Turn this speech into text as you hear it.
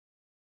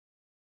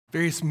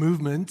Various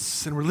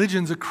movements and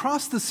religions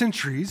across the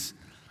centuries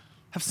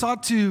have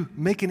sought to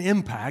make an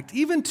impact,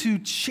 even to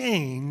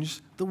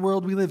change the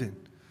world we live in.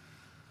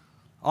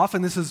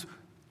 Often this is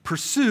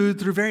pursued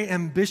through very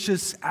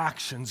ambitious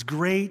actions,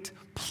 great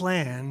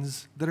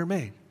plans that are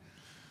made.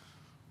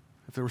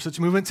 If there were such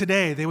a movement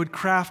today, they would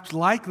craft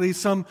likely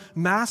some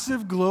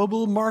massive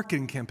global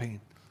marketing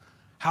campaign.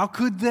 How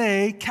could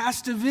they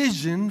cast a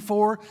vision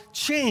for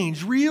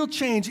change, real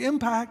change,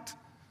 impact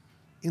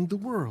in the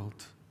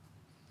world?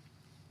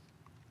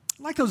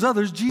 Like those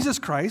others, Jesus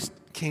Christ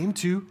came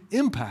to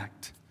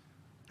impact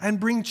and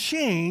bring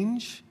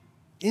change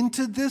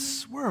into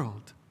this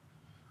world.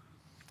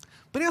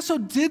 But he also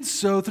did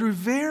so through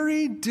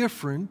very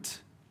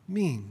different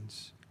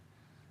means.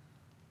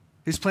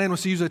 His plan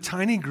was to use a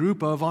tiny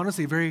group of,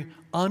 honestly, very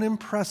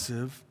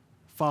unimpressive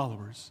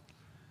followers.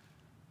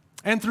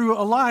 And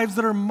through lives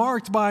that are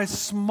marked by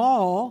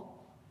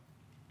small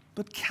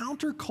but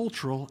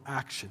countercultural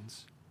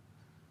actions.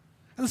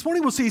 And this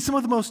morning we'll see some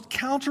of the most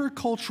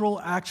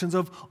countercultural actions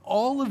of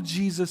all of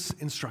Jesus'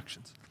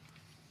 instructions.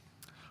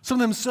 Some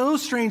of them so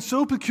strange,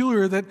 so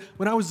peculiar that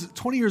when I was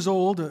 20 years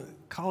old, a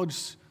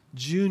college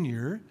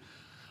junior,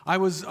 I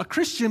was a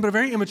Christian but a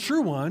very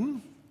immature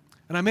one,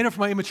 and I made up for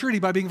my immaturity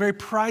by being very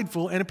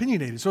prideful and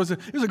opinionated. So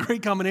it was a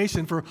great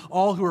combination for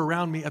all who were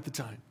around me at the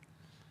time.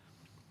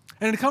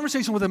 And in a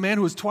conversation with a man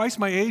who was twice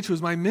my age, who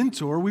was my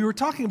mentor, we were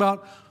talking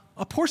about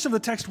a portion of the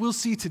text we'll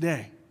see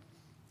today.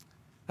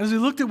 As we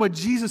looked at what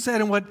Jesus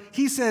said and what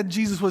he said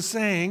Jesus was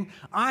saying,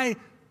 I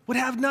would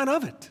have none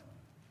of it.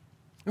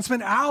 And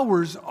spent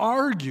hours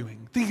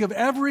arguing, thinking of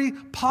every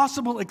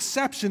possible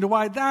exception to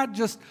why that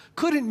just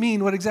couldn't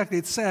mean what exactly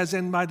it says,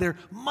 and why there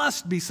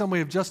must be some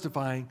way of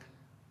justifying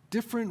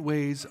different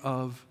ways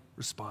of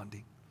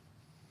responding.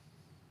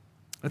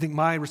 I think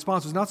my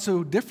response was not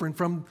so different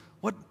from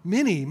what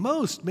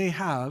most may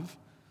have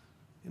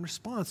in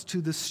response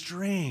to the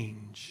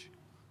strange,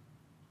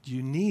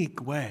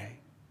 unique way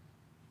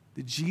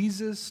that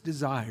Jesus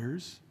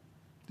desires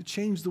to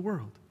change the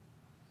world.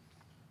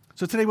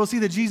 So today we'll see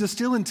that Jesus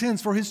still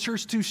intends for his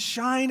church to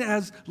shine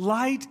as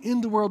light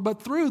in the world,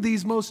 but through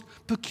these most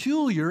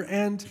peculiar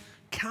and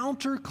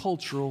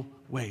countercultural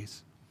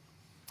ways.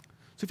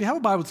 So if you have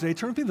a Bible today,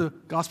 turn to the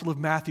Gospel of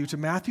Matthew, to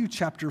Matthew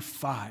chapter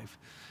 5.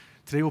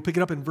 Today we'll pick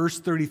it up in verse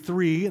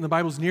 33, and the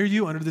Bible's near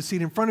you, under the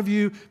seat in front of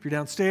you. If you're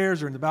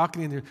downstairs or in the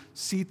balcony in your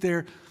seat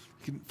there,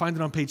 you can find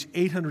it on page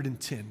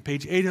 810.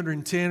 Page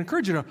 810. I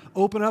encourage you to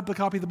open up a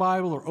copy of the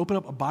Bible or open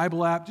up a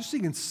Bible app just so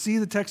you can see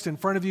the text in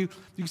front of you.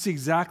 You can see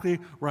exactly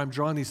where I'm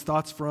drawing these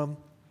thoughts from.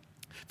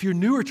 If you're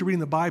newer to reading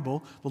the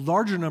Bible, the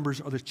larger numbers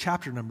are the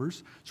chapter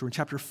numbers. So we're in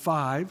chapter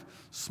 5.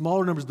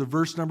 Smaller numbers, the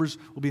verse numbers,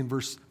 will be in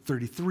verse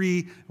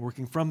 33.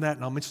 Working from that,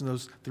 and I'll mention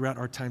those throughout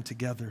our time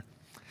together.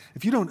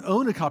 If you don't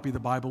own a copy of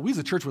the Bible, we as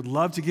a church would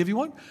love to give you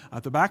one.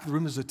 At the back of the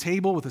room, there's a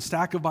table with a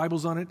stack of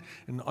Bibles on it.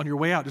 And on your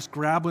way out, just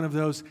grab one of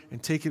those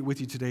and take it with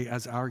you today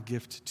as our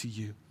gift to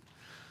you.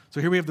 So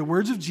here we have the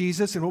words of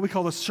Jesus in what we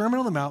call the Sermon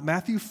on the Mount,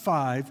 Matthew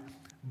 5,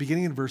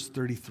 beginning in verse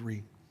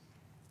 33.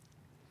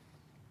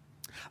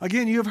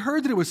 Again, you have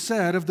heard that it was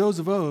said of those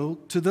of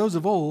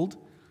old,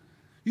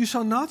 you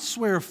shall not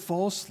swear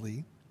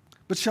falsely,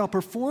 but shall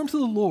perform to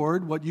the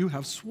Lord what you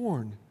have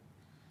sworn.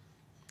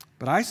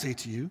 But I say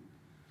to you,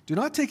 do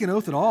not take an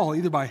oath at all,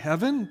 either by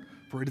heaven,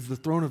 for it is the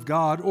throne of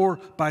God, or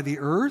by the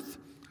earth,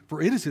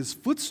 for it is his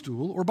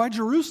footstool, or by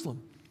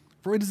Jerusalem,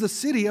 for it is the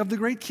city of the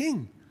great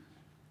king.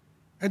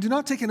 And do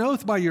not take an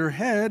oath by your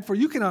head, for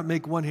you cannot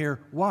make one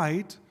hair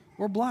white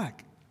or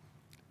black.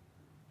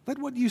 Let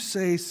what you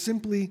say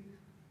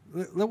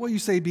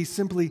be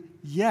simply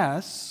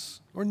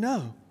yes or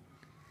no.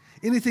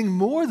 Anything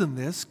more than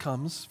this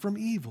comes from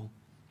evil.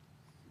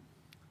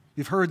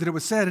 You've heard that it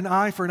was said, an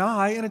eye for an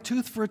eye and a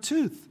tooth for a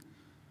tooth.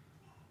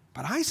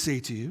 But I say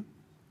to you,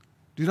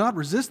 do not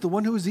resist the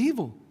one who is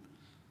evil.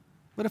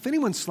 But if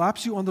anyone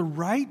slaps you on the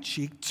right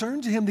cheek,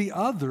 turn to him the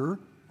other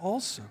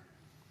also.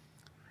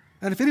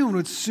 And if anyone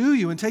would sue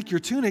you and take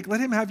your tunic,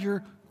 let him have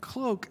your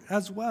cloak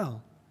as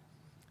well.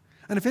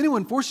 And if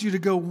anyone forces you to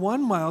go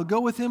 1 mile, go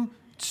with him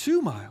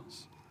 2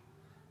 miles.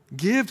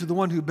 Give to the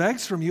one who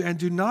begs from you, and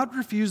do not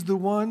refuse the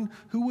one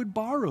who would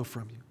borrow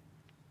from you.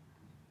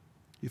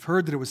 You've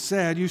heard that it was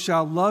said, you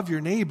shall love your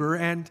neighbor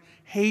and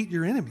hate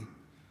your enemy.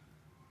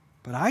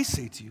 But I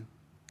say to you,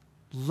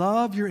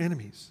 love your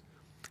enemies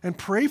and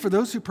pray for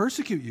those who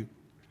persecute you,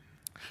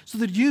 so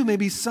that you may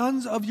be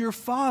sons of your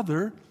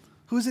Father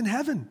who is in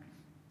heaven.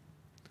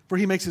 For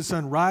he makes his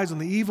sun rise on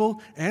the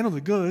evil and on the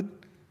good,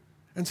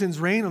 and sends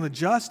rain on the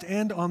just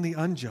and on the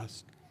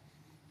unjust.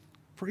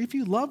 For if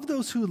you love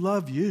those who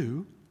love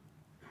you,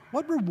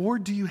 what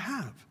reward do you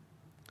have?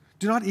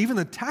 Do not even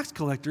the tax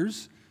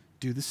collectors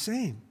do the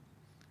same?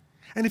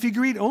 And if you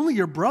greet only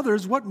your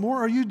brothers, what more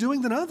are you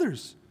doing than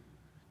others?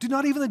 Do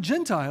not even the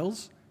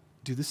Gentiles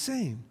do the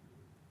same?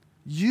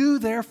 You,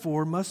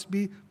 therefore, must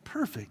be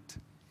perfect,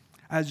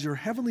 as your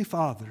heavenly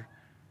Father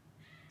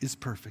is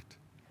perfect.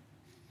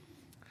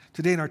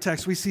 Today in our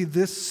text, we see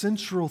this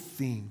central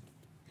theme,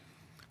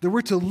 that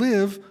we're to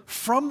live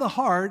from the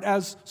heart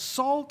as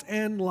salt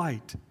and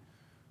light,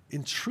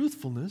 in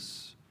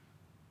truthfulness,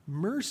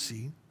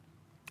 mercy,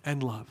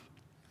 and love.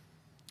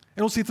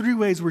 And we'll see three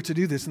ways we're to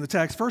do this in the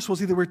text. First, we'll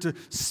see that we're to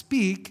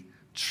speak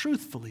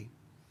truthfully.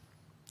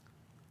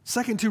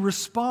 Second, to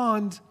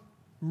respond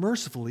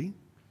mercifully.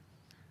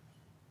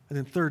 And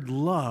then third,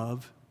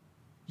 love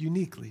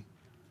uniquely.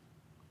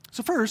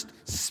 So first,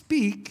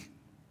 speak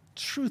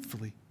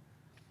truthfully.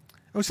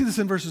 And we'll see this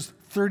in verses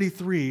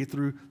 33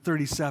 through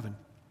 37.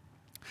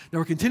 Now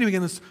we're continuing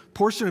in this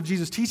portion of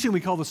Jesus' teaching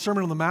we call the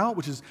Sermon on the Mount,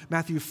 which is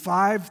Matthew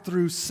 5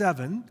 through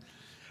 7.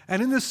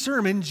 And in this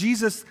sermon,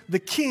 Jesus, the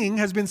King,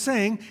 has been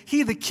saying,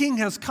 He, the King,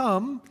 has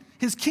come.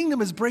 His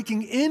kingdom is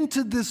breaking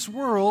into this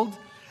world.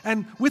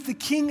 And with the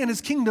King and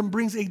His kingdom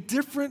brings a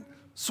different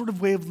sort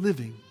of way of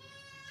living.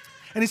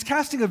 And He's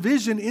casting a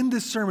vision in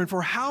this sermon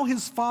for how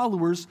His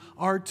followers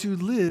are to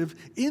live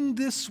in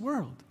this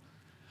world.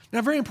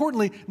 Now, very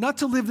importantly, not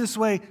to live this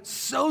way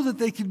so that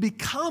they can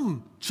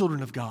become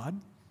children of God,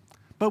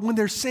 but when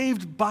they're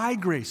saved by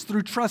grace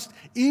through trust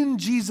in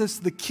Jesus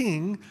the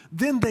King,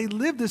 then they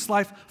live this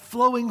life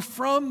flowing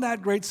from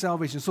that great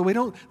salvation. So we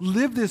don't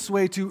live this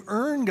way to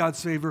earn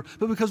God's favor,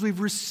 but because we've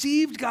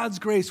received God's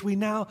grace, we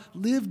now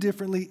live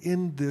differently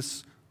in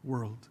this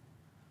world.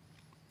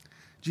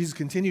 Jesus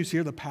continues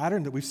here the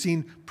pattern that we've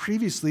seen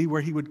previously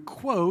where He would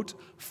quote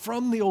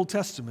from the Old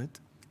Testament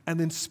and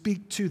then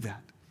speak to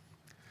that.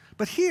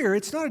 But here,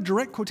 it's not a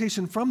direct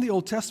quotation from the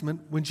Old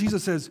Testament when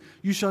Jesus says,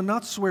 "You shall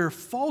not swear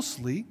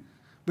falsely,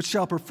 but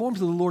shall perform to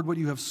the Lord what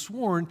you have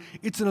sworn."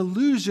 It's an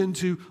allusion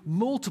to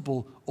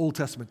multiple Old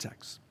Testament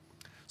texts.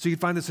 So you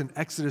can find this in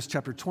Exodus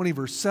chapter 20,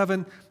 verse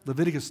 7,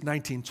 Leviticus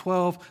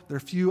 19:12. There are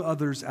a few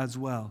others as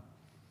well.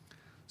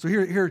 So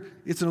here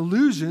it's an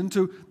allusion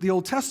to the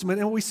Old Testament.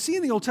 And what we see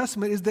in the Old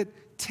Testament is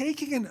that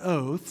taking an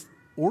oath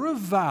or a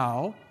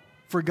vow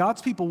for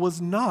God's people was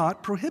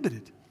not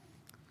prohibited.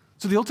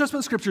 So the Old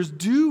Testament scriptures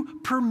do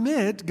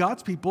permit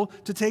God's people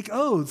to take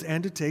oaths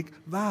and to take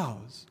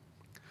vows.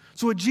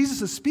 So what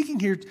Jesus is speaking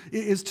here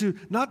is to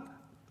not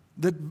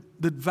that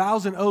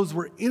vows and oaths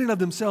were in and of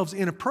themselves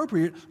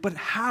inappropriate, but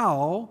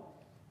how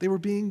they were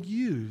being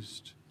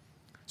used.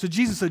 So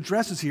Jesus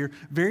addresses here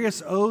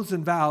various oaths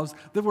and vows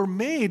that were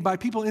made by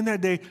people in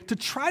that day to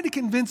try to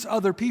convince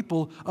other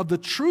people of the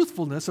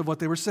truthfulness of what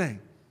they were saying.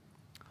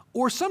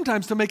 Or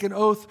sometimes to make an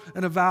oath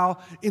and a vow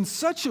in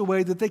such a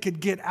way that they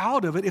could get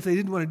out of it if they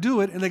didn't want to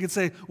do it, and they could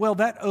say, well,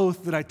 that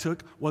oath that I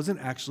took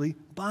wasn't actually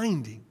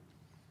binding.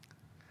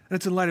 And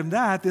it's in light of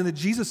that then that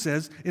Jesus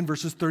says in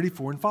verses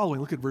 34 and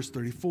following. Look at verse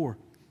 34.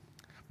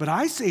 "But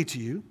I say to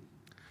you,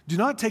 do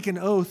not take an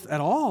oath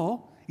at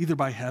all, either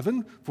by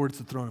heaven, for it is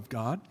the throne of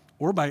God,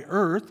 or by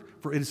earth,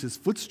 for it is His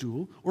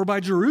footstool, or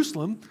by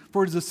Jerusalem,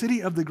 for it is the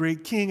city of the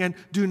great King, and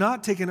do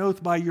not take an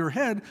oath by your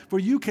head, for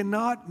you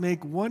cannot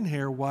make one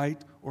hair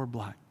white or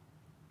black."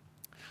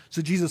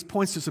 So Jesus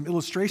points to some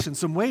illustrations,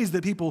 some ways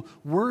that people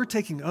were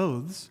taking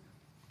oaths.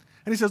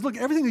 And He says, look,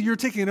 everything that you're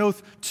taking an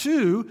oath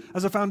to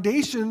as a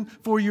foundation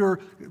for your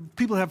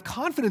people to have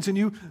confidence in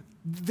you,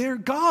 they're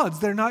God's,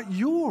 they're not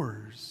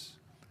yours.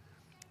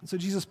 And so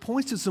Jesus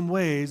points to some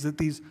ways that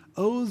these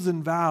oaths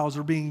and vows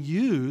are being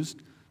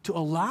used to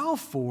allow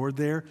for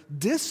their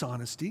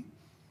dishonesty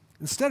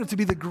instead of to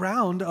be the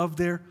ground of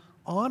their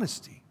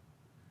honesty.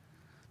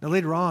 Now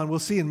later on, we'll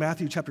see in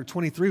Matthew chapter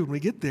 23 when we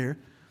get there,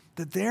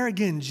 that there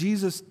again,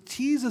 Jesus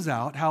teases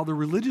out how the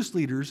religious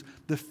leaders,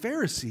 the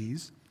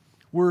Pharisees,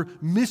 were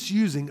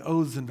misusing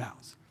oaths and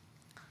vows.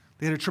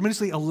 They had a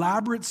tremendously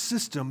elaborate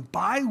system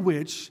by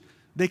which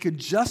they could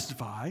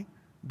justify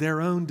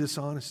their own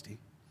dishonesty.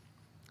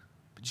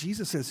 But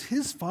Jesus says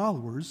His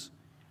followers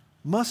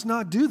must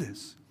not do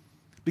this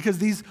because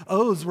these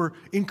oaths were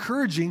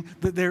encouraging,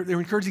 that they're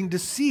encouraging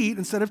deceit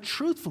instead of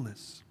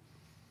truthfulness.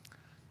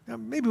 Now,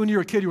 maybe when you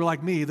were a kid, you were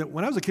like me, that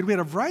when I was a kid, we had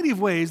a variety of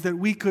ways that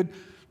we could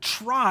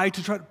try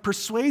to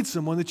persuade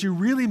someone that you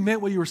really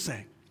meant what you were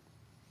saying.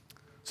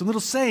 Some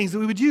little sayings that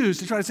we would use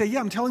to try to say, yeah,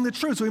 I'm telling the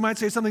truth. So we might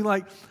say something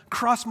like,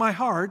 cross my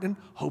heart and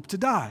hope to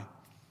die.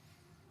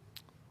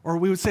 Or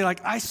we would say like,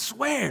 I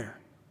swear.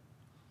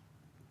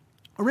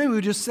 Or maybe we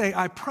would just say,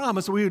 I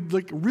promise, or we would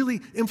like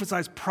really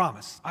emphasize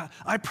promise.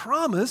 I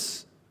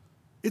promise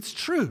it's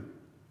true.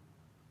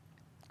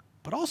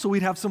 But also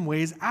we'd have some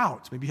ways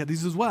out. Maybe you had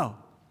these as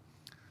well.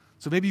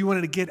 So maybe you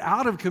wanted to get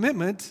out of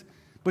commitment,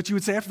 but you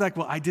would say after that,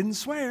 well, I didn't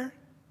swear,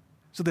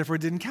 so therefore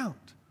it didn't count.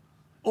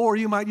 Or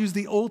you might use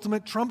the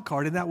ultimate trump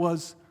card, and that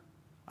was,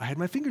 I had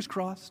my fingers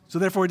crossed, so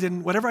therefore it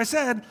didn't, whatever I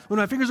said when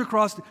my fingers were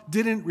crossed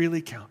didn't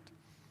really count.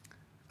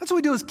 That's what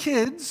we do as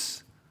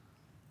kids.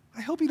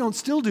 I hope you don't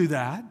still do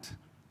that.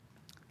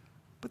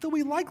 But though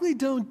we likely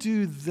don't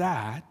do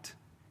that,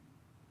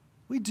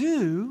 we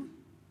do,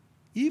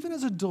 even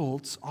as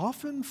adults,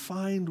 often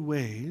find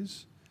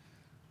ways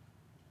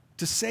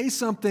to say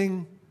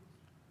something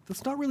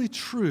that's not really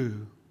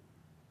true,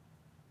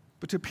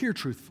 but to appear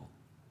truthful.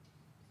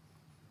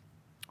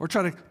 Or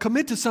try to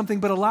commit to something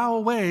but allow a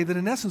way that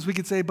in essence we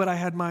could say, but I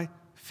had my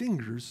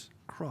fingers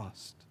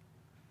crossed.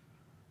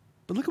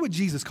 But look at what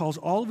Jesus calls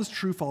all of His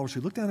true followers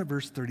to. Look down at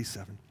verse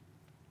 37.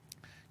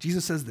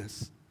 Jesus says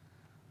this,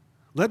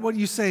 "Let what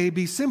you say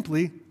be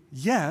simply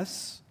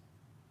yes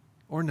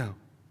or no.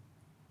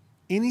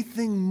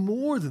 Anything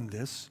more than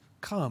this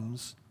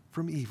comes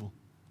from evil.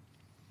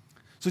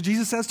 So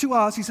Jesus says to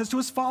us, he says to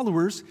his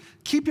followers,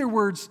 keep your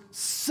words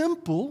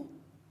simple,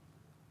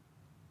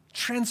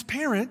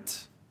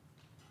 transparent,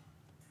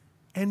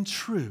 and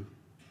true.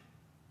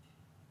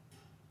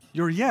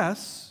 Your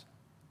yes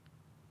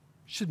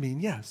should mean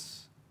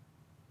yes.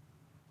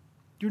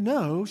 Your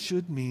no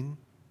should mean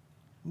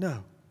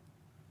no.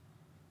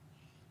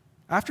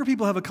 After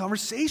people have a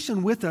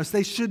conversation with us,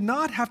 they should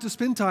not have to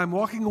spend time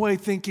walking away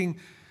thinking,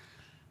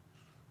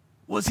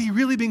 was he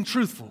really being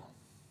truthful?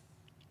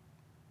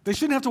 They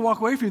shouldn't have to walk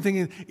away from you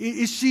thinking,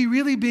 is she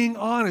really being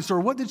honest?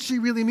 Or what did she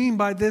really mean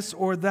by this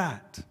or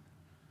that?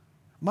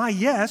 My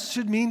yes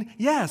should mean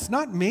yes,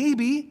 not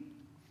maybe,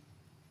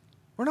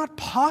 or not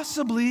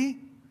possibly,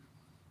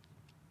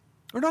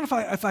 or not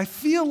if I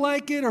feel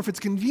like it or if it's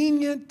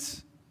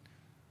convenient.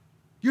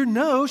 Your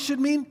no should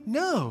mean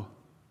no.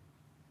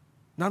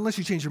 Not unless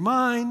you change your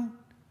mind,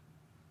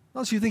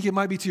 unless you think it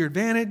might be to your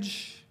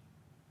advantage.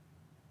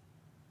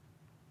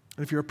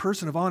 And if you're a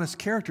person of honest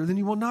character, then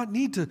you will not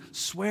need to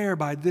swear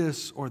by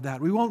this or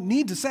that. We won't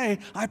need to say,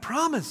 I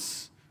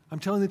promise, I'm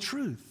telling the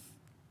truth.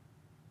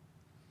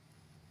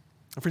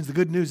 And friends, the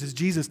good news is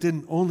Jesus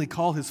didn't only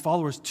call his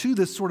followers to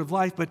this sort of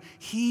life, but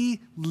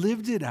he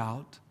lived it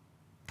out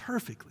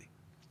perfectly.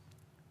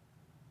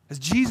 As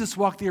Jesus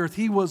walked the earth,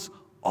 he was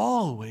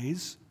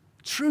always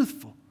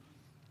truthful.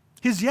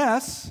 His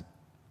yes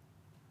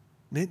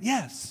meant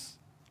yes.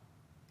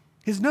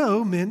 His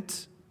no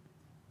meant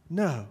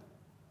no.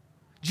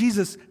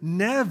 Jesus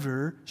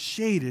never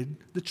shaded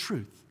the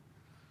truth.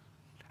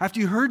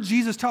 After you heard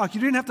Jesus talk,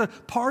 you didn't have to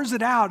parse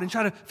it out and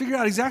try to figure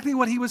out exactly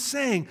what he was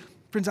saying.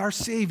 Friends, our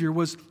Savior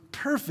was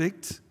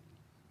perfect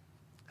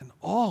and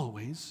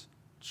always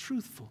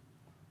truthful.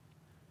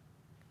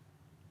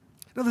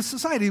 Now, the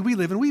society we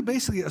live in, we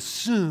basically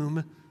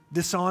assume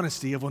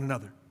dishonesty of one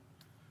another.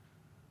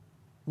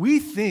 We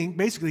think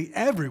basically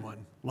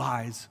everyone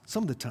lies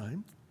some of the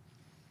time.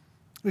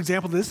 An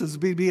example of this is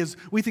as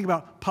we think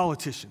about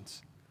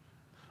politicians.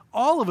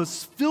 All of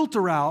us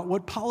filter out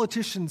what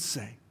politicians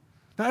say.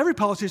 Now, every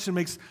politician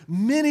makes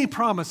many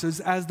promises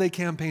as they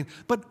campaign,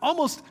 but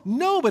almost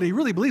nobody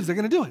really believes they're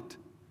going to do it.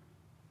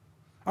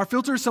 Our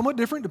filter is somewhat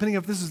different depending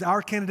if this is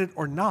our candidate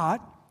or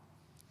not.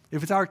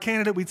 If it's our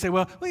candidate, we'd say,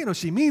 well,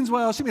 she means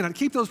well. She may not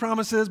keep those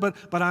promises, but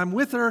I'm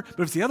with her. But if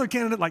it's the other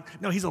candidate,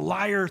 no, he's a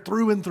liar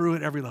through and through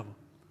at every level.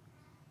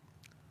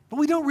 But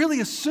we don't really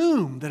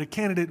assume that a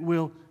candidate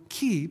will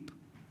keep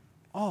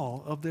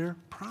all of their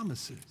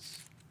promises.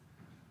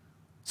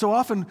 So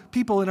often,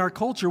 people in our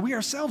culture, we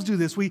ourselves do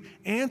this. We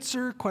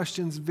answer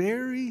questions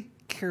very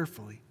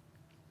carefully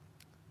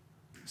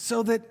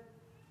so that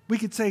we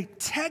could say,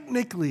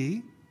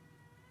 technically,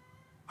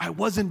 I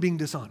wasn't being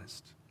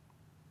dishonest.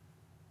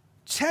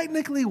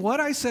 Technically, what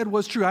I said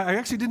was true. I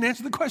actually didn't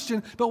answer the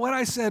question, but what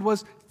I said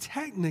was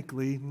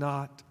technically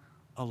not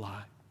a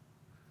lie.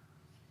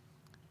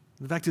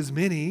 The fact is,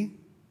 maybe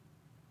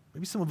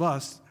some of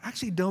us,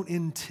 actually don't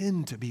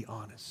intend to be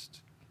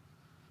honest.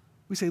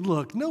 We say,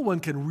 look, no one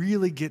can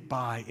really get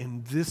by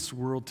in this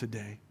world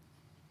today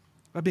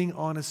by being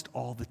honest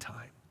all the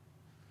time.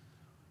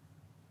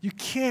 You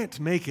can't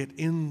make it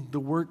in the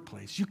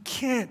workplace. You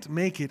can't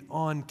make it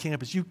on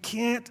campus. You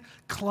can't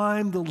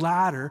climb the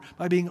ladder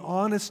by being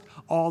honest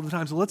all the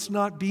time. So let's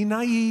not be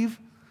naive.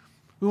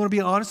 We want to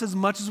be honest as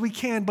much as we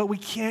can, but we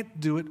can't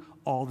do it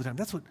all the time.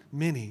 That's what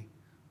many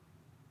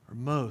or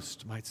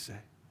most might say.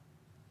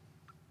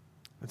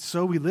 And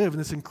so we live in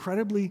this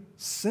incredibly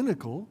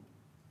cynical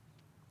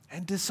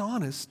and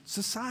dishonest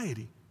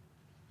society.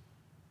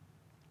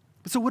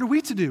 But so what are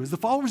we to do? As the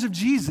followers of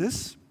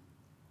Jesus,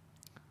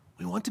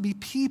 we want to be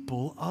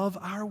people of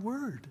our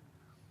word.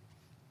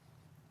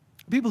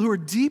 People who are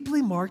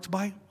deeply marked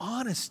by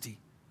honesty.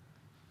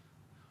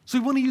 So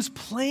we want to use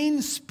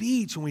plain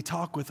speech when we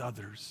talk with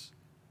others.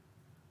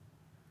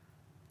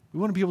 We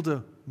want to be able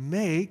to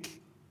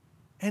make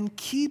and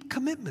keep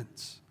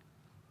commitments.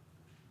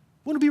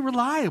 We want to be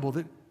reliable,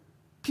 that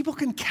people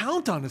can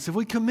count on us if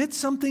we commit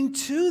something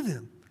to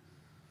them.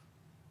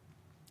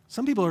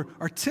 Some people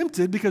are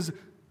tempted because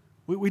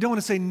we don't want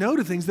to say no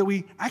to things that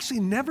we actually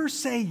never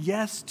say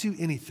yes to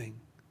anything.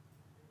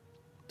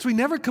 So we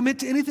never commit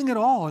to anything at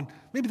all, and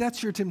maybe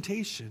that's your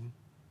temptation.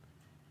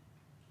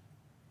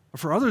 Or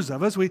for others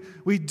of us,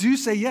 we do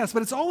say yes,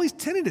 but it's always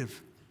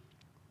tentative.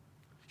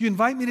 You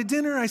invite me to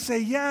dinner, I say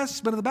yes,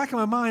 but in the back of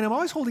my mind, I'm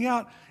always holding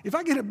out. If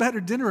I get a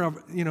better dinner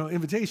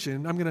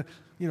invitation, I'm going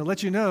to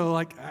let you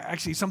know,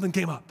 actually something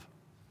came up.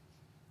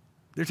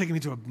 They're taking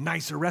me to a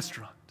nicer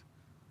restaurant.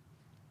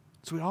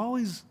 So we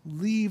always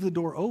leave the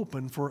door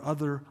open for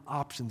other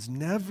options,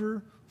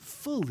 never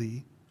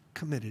fully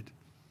committed.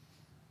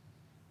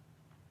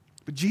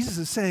 But Jesus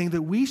is saying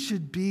that we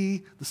should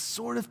be the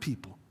sort of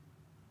people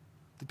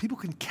that people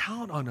can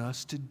count on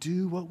us to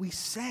do what we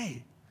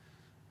say.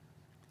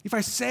 If I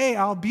say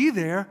I'll be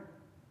there,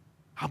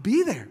 I'll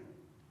be there.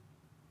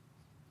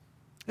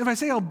 If I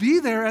say I'll be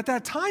there at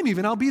that time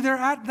even, I'll be there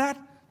at that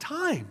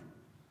time.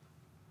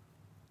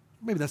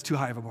 maybe that's too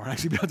high of a bar,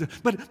 actually.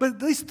 But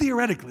at least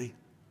theoretically,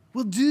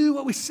 we'll do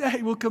what we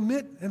say. We'll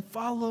commit and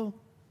follow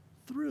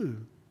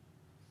through.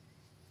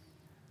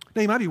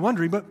 Now, you might be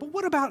wondering, but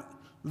what about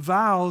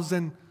vows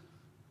and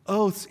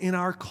oaths in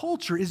our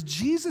culture? Is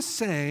Jesus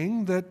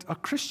saying that a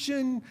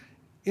Christian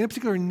in a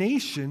particular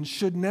nation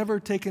should never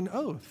take an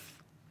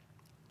oath?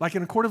 Like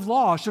in a court of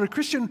law, should a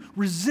Christian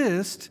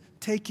resist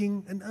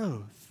taking an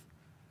oath?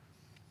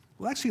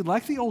 Well, actually,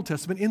 like the Old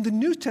Testament, in the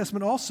New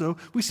Testament also,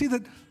 we see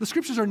that the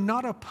Scriptures are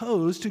not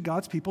opposed to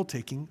God's people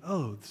taking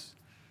oaths.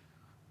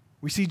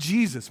 We see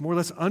Jesus more or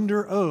less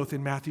under oath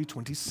in Matthew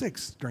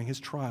 26 during his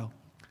trial.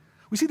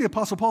 We see the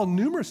Apostle Paul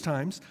numerous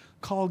times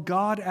call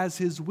God as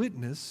his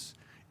witness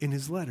in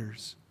his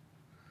letters.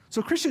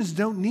 So Christians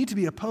don't need to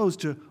be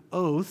opposed to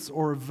oaths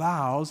or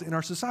vows in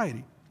our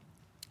society.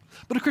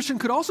 But a Christian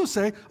could also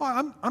say,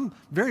 I'm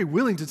very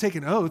willing to take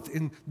an oath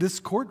in this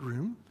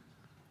courtroom,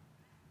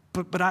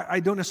 but I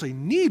don't necessarily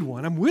need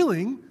one. I'm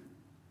willing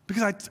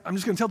because I'm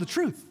just going to tell the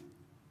truth.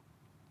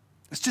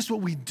 It's just what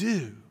we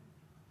do.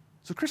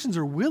 So Christians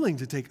are willing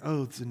to take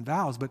oaths and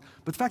vows, but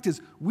the fact is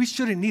we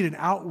shouldn't need an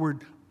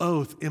outward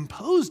oath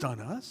imposed on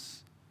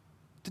us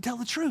to tell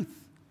the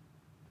truth.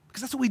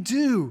 Because that's what we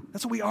do.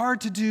 That's what we are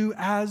to do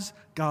as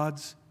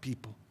God's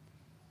people.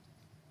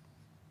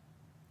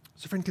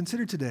 So friend,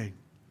 consider today,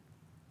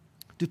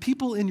 do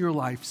people in your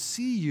life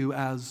see you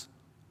as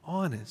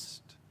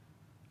honest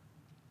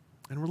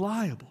and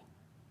reliable?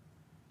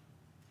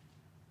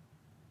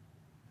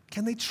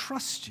 Can they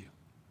trust you?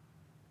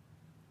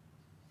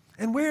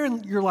 And where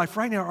in your life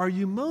right now are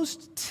you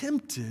most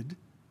tempted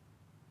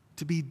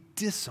to be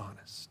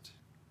dishonest?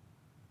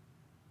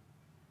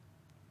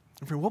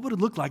 And friend, what would it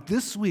look like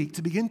this week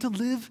to begin to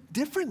live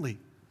differently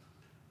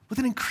with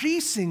an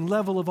increasing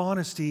level of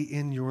honesty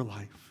in your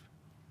life?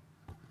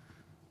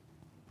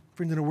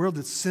 Friend, in a world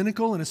that's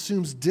cynical and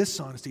assumes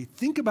dishonesty,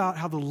 think about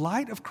how the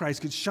light of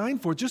Christ could shine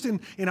forth just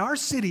in our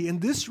city, in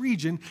this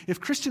region,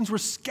 if Christians were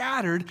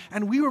scattered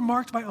and we were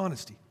marked by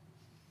honesty.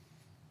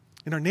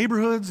 In our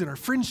neighborhoods, in our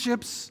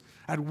friendships,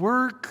 at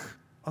work,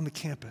 on the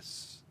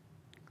campus.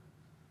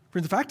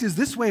 Friends, the fact is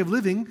this way of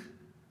living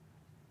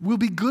will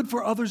be good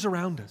for others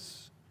around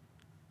us.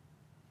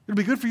 It'll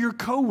be good for your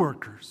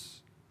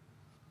coworkers,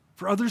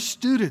 for other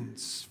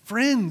students,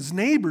 friends,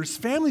 neighbors,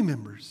 family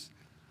members,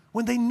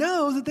 when they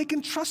know that they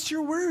can trust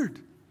your word.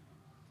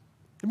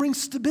 It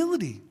brings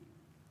stability.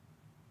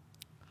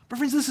 But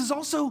friends, this is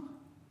also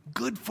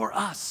good for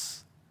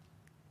us.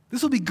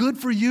 This will be good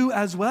for you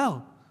as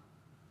well.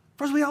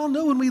 For as we all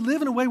know, when we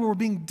live in a way where we're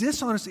being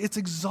dishonest, it's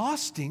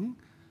exhausting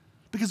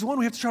because, one,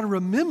 we have to try to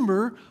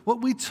remember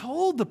what we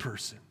told the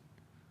person.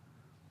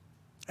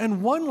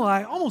 And one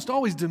lie almost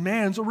always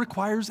demands or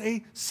requires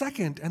a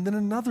second and then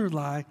another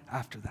lie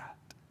after that.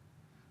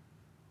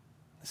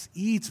 This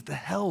eats at the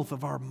health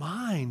of our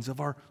minds, of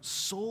our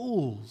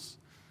souls.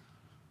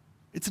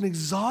 It's an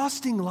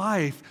exhausting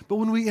life, but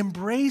when we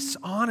embrace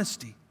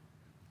honesty,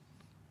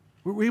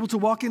 we're able to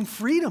walk in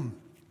freedom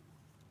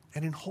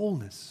and in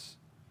wholeness.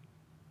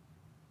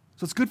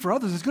 So it's good for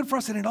others, it's good for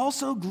us, and it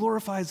also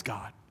glorifies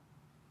God.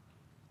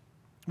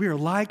 We are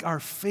like our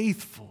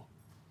faithful,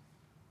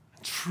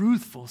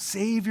 truthful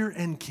Savior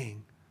and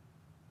King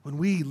when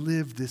we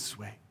live this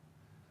way.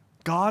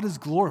 God is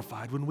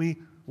glorified when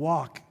we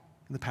walk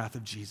in the path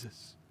of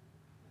Jesus.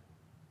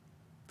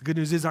 The good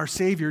news is our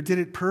Savior did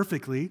it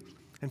perfectly,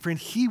 and friend,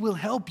 He will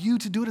help you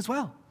to do it as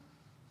well.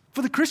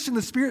 For the Christian,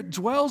 the Spirit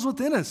dwells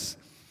within us.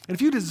 And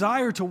if you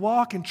desire to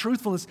walk in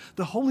truthfulness,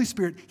 the Holy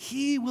Spirit,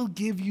 He will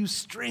give you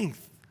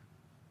strength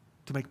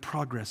to make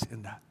progress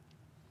in that.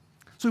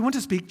 So we want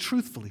to speak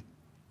truthfully.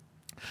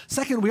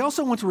 Second, we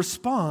also want to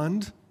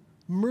respond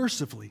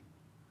mercifully.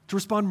 To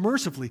respond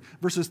mercifully,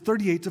 verses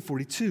 38 to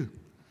 42.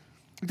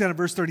 Look down at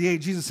verse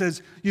 38. Jesus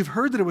says, "You've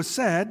heard that it was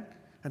said,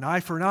 an eye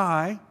for an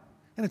eye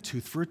and a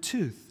tooth for a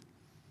tooth."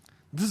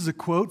 This is a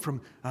quote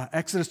from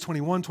Exodus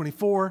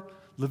 21:24,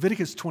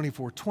 Leviticus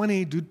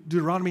 24:20,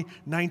 Deuteronomy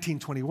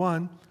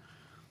 19:21.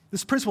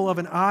 This principle of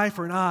an eye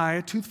for an eye,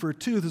 a tooth for a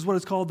tooth, is what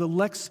is called the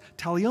lex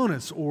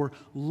talionis, or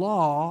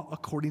law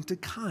according to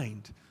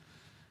kind.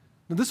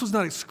 Now, this was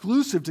not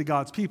exclusive to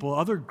God's people.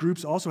 Other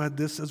groups also had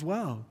this as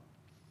well.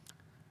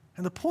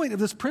 And the point of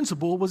this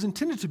principle was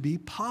intended to be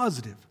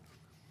positive.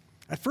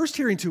 At first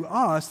hearing to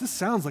us, this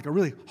sounds like a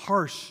really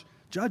harsh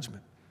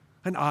judgment.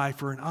 An eye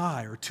for an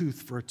eye, or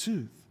tooth for a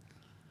tooth.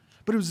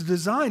 But it was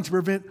designed to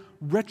prevent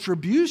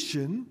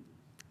retribution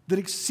that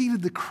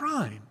exceeded the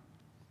crime.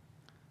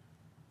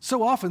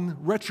 So often,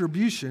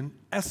 retribution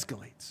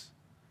escalates.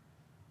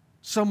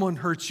 Someone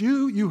hurts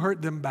you, you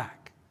hurt them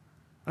back.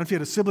 I don't know if you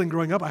had a sibling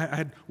growing up. I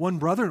had one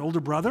brother, an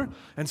older brother,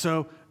 and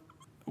so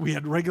we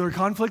had regular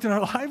conflict in our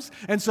lives.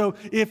 And so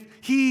if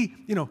he,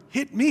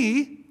 hit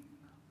me,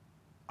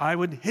 I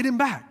would hit him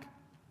back.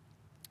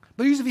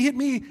 But usually if he hit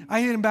me,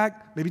 I hit him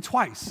back maybe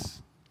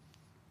twice.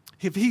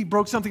 If he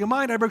broke something of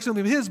mine, I broke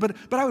something of his,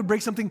 but I would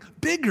break something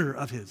bigger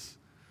of his.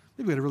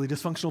 Maybe we had a really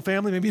dysfunctional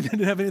family. Maybe you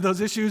didn't have any of those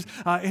issues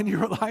in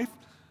your life.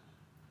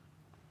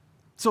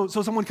 So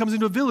someone comes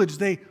into a village,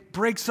 they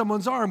break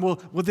someone's arm.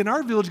 Well, then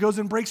our village goes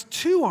and breaks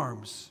 2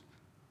 arms.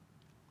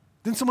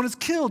 Then someone is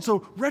killed.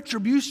 So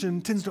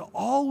retribution tends to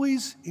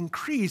always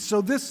increase.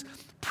 So this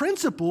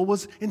principle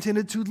was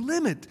intended to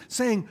limit,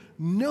 saying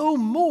no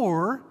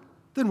more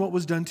than what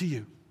was done to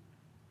you.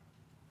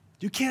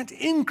 You can't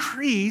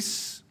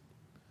increase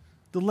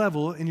the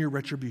level in your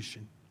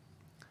retribution.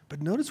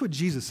 But notice what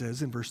Jesus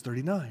says in verse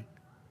 39.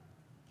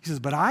 He says,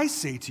 but I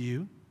say to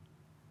you,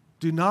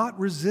 do not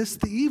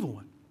resist the evil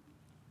one.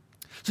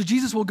 So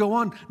Jesus will go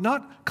on,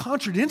 not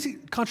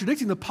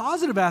contradicting the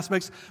positive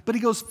aspects, but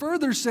he goes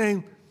further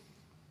saying,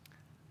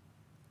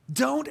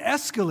 don't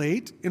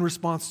escalate in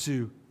response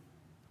to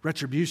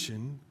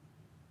retribution,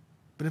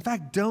 but in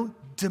fact, don't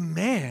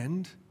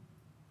demand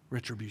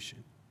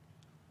retribution.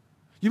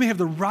 You may have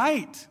the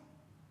right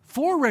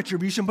for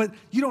retribution, but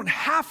you don't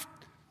have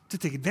to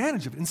take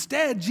advantage of it.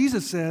 Instead,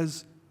 Jesus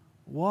says,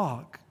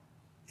 walk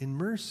in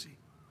mercy.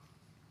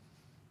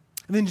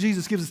 And then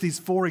Jesus gives us these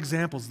 4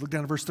 examples. Look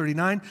down at verse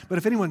 39. But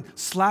if anyone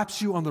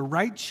slaps you on the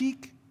right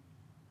cheek,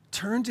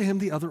 turn to him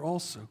the other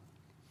also.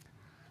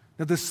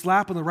 Now, this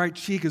slap on the right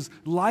cheek is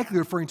likely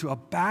referring to a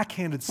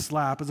backhanded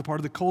slap as a part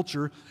of the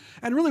culture,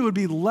 and really would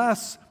be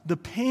less the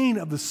pain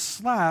of the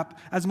slap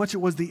as much as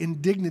it was the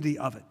indignity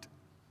of it.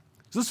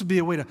 So this would be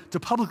a way to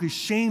publicly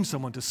shame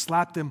someone, to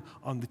slap them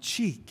on the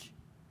cheek.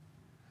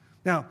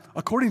 Now,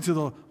 according to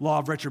the law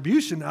of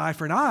retribution, eye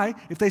for an eye,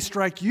 if they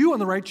strike you on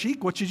the right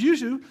cheek, what should you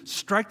do?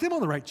 Strike them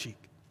on the right cheek.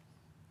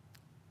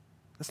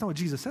 That's not what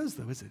Jesus says,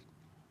 though, is it?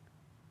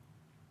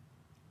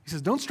 He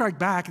says, don't strike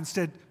back.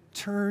 Instead,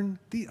 turn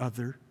the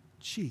other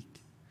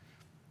cheek.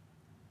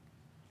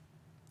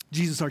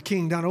 Jesus, our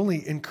King, not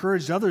only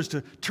encouraged others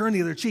to turn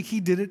the other cheek, he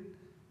did it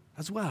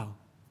as well.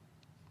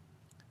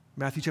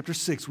 Matthew chapter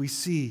 6, we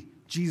see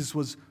Jesus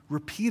was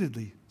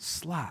repeatedly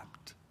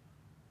slapped,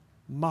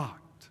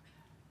 mocked,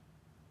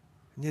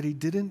 and yet he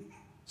didn't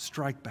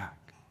strike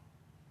back.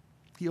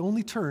 He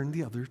only turned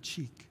the other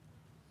cheek.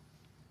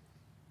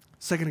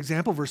 Second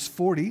example, verse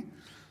 40,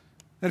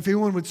 that if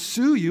anyone would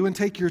sue you and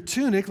take your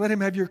tunic, let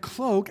him have your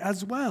cloak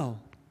as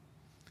well.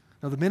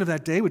 Now, the men of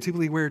that day would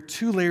typically wear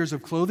 2 layers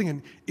of clothing,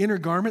 an inner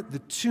garment, the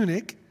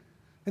tunic,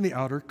 and the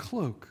outer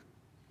cloak.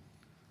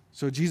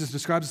 So Jesus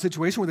describes a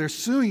situation where they're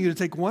suing you to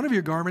take one of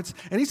your garments,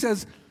 and he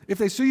says, if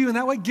they sue you in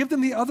that way, give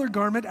them the other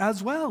garment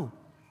as well.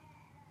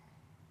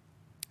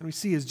 And we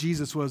see as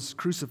Jesus was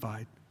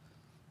crucified,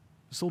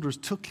 the soldiers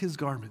took his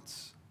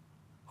garments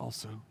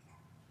also.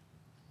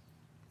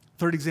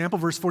 Third example,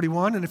 verse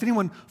 41, and if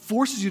anyone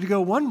forces you to go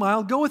 1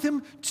 mile, go with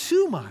him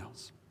 2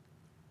 miles.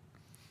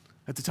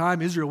 At the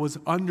time, Israel was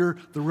under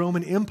the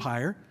Roman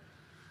Empire,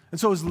 and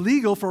so it was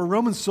legal for a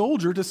Roman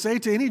soldier to say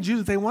to any Jew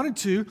that they wanted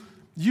to,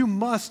 you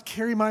must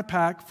carry my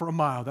pack for 1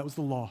 mile. That was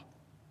the law,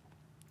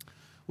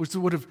 which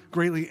would have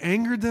greatly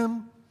angered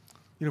them,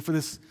 for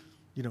this,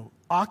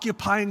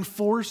 occupying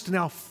force to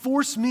now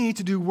force me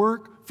to do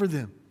work for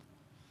them,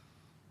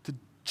 to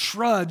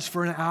trudge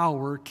for an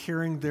hour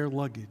carrying their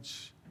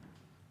luggage.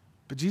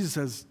 But Jesus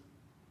says,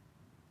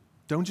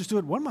 don't just do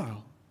it 1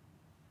 mile.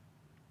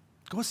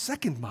 Go a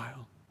 2nd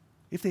mile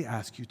if they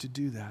ask you to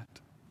do that.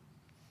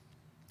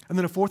 And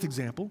then a 4th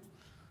example,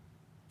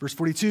 verse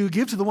 42,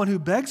 give to the one who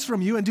begs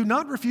from you and do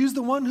not refuse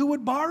the one who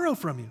would borrow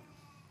from you.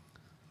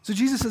 So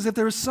Jesus says, if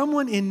there is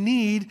someone in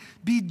need,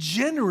 be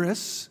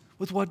generous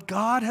with what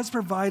God has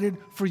provided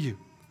for you.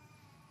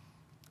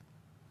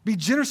 Be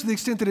generous to the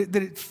extent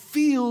that it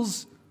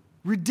feels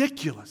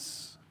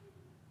ridiculous.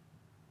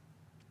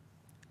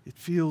 It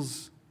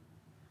feels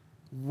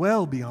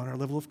well beyond our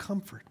level of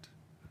comfort.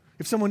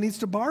 If someone needs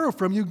to borrow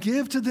from you,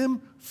 give to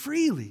them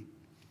freely.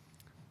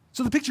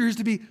 So the picture is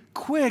to be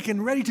quick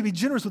and ready to be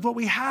generous with what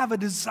we have, a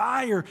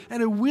desire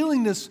and a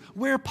willingness,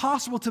 where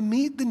possible, to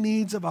meet the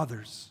needs of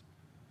others.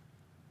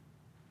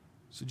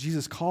 So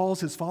Jesus calls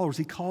his followers,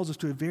 he calls us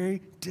to a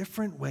very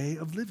different way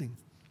of living.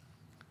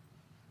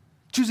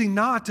 Choosing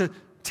not to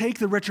take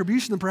the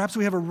retribution that perhaps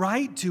we have a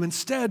right to,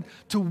 instead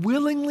to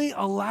willingly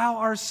allow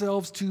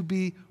ourselves to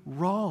be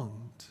wronged.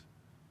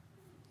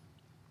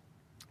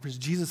 Because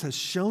Jesus has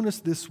shown us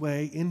this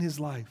way in his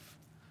life.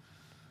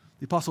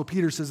 The Apostle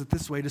Peter says it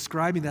this way,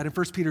 describing that in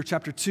 1 Peter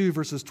chapter 2,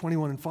 verses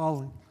 21 and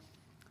following.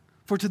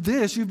 For to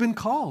this you've been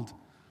called,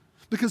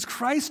 because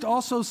Christ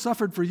also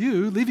suffered for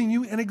you, leaving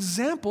you an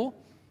example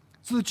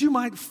so that you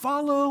might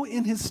follow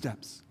in his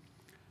steps.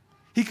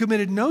 He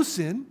committed no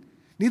sin,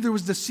 neither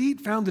was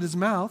deceit found in his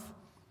mouth.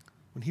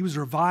 When he was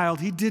reviled,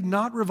 he did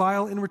not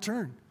revile in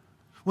return.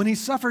 When he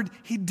suffered,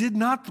 he did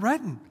not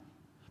threaten,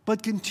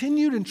 but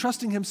continued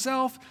entrusting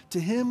himself to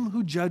him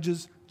who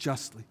judges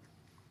justly.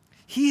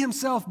 He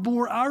himself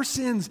bore our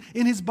sins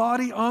in his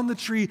body on the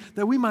tree,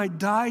 that we might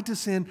die to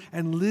sin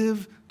and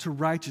live to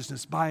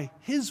righteousness. By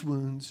his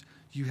wounds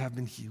you have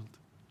been healed.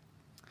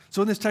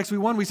 So in this text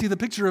we see the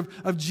picture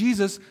of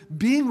Jesus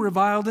being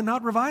reviled and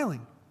not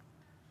reviling.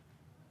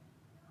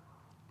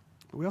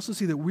 But we also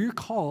see that we're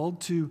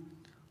called to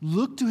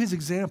look to his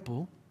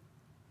example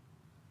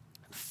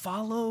and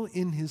follow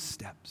in his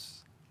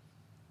steps.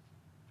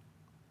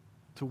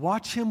 To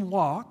watch him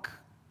walk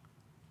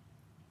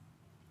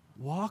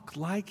walk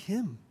like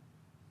him.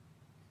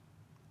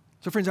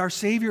 So friends, our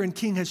Savior and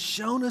King has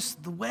shown us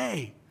the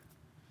way.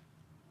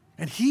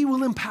 And he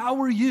will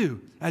empower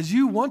you as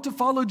you want to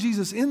follow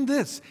Jesus in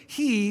this.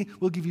 He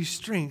will give you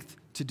strength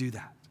to do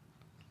that.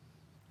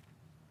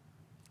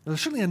 Now,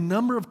 there's certainly a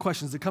number of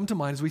questions that come to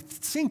mind as we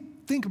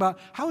think about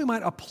how we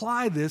might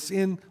apply this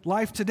in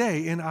life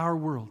today in our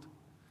world.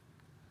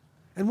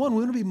 And one,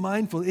 we want to be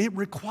mindful, it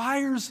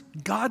requires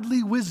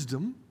godly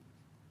wisdom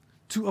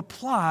to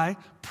apply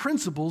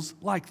principles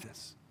like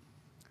this.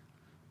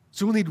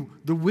 So we'll need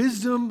the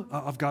wisdom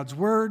of God's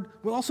word.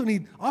 We'll also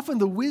need often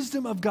the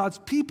wisdom of God's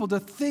people to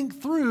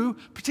think through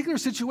particular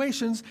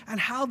situations and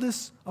how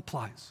this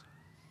applies.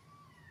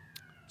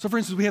 So for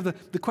instance, we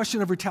have the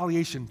question of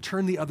retaliation,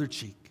 turn the other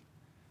cheek.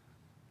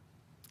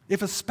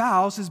 If a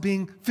spouse is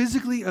being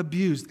physically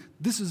abused,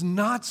 this is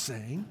not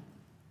saying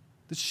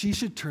that she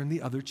should turn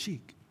the other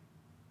cheek.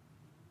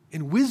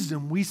 In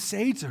wisdom, we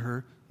say to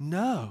her,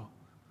 no,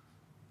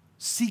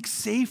 seek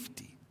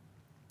safety.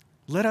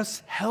 Let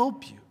us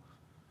help you.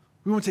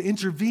 We want to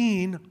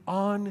intervene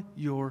on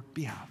your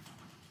behalf.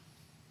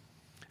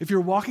 If you're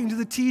walking to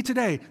the T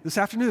today, this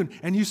afternoon,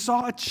 and you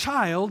saw a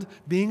child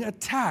being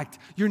attacked,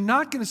 you're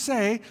not going to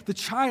say the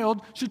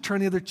child should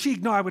turn the other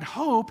cheek. No, I would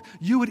hope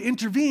you would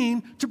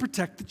intervene to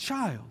protect the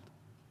child.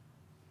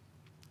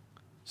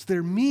 So there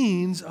are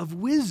means of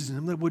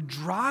wisdom that would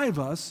drive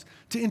us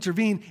to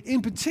intervene,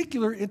 in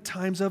particular in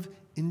times of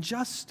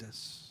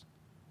injustice.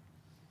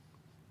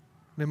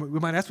 We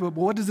might ask, well,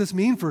 what does this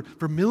mean for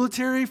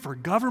military, for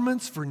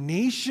governments, for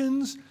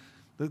nations?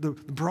 The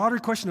broader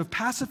question of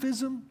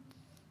pacifism.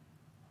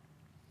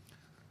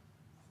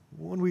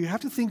 When we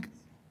have to think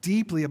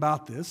deeply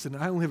about this, and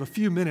I only have a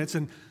few minutes,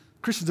 and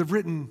Christians have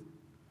written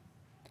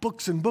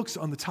books and books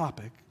on the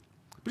topic,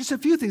 but just a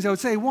few things I would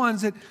say. One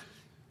is that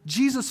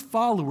Jesus'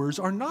 followers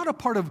are not a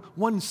part of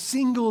one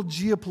single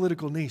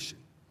geopolitical nation.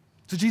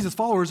 So Jesus'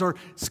 followers are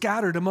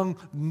scattered among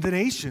the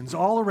nations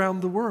all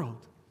around the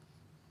world.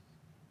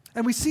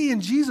 And we see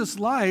in Jesus'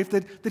 life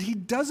that he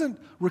doesn't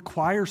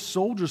require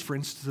soldiers, for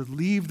instance, to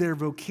leave their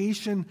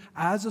vocation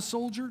as a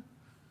soldier.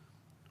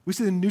 We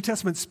see the New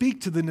Testament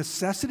speak to the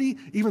necessity,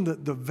 even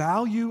the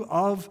value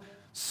of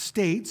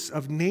states,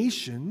 of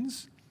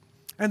nations,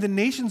 and the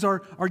nations are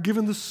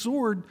given the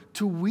sword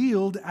to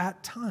wield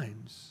at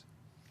times.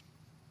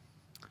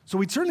 So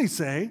we'd certainly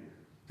say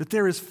that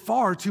there is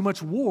far too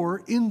much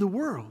war in the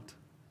world.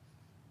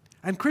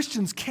 And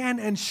Christians can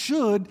and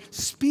should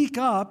speak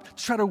up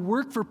to try to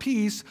work for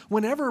peace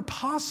whenever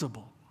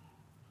possible.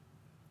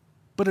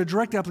 But a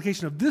direct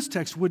application of this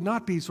text would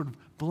not be sort of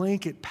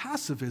blanket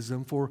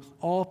pacifism for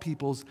all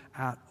peoples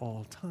at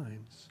all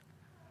times.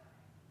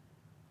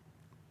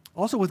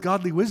 Also, with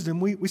godly wisdom,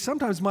 we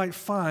sometimes might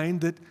find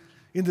that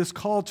in this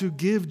call to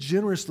give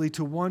generously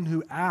to one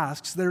who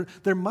asks,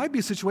 there might be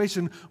a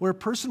situation where a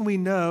person we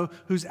know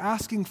who's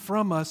asking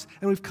from us,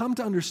 and we've come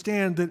to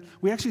understand that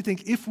we actually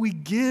think if we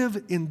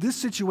give in this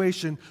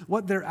situation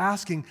what they're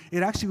asking,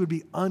 it actually would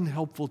be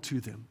unhelpful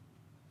to them.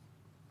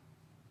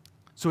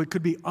 So it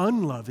could be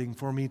unloving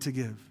for me to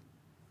give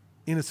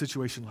in a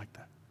situation like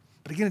that.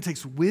 But again, it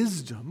takes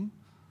wisdom,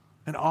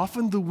 and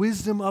often the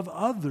wisdom of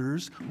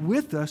others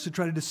with us to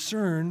try to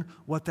discern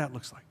what that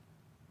looks like.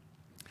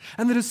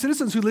 And that as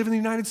citizens who live in the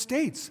United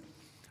States,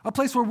 a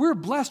place where we're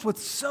blessed with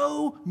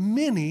so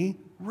many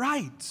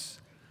rights,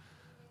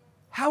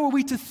 how are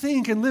we to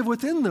think and live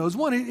within those?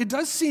 One, it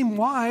does seem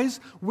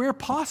wise, where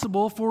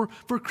possible, for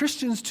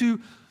Christians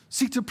to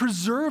seek to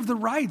preserve the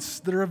rights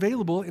that are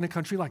available in a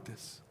country like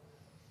this.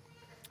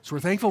 So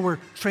we're thankful we're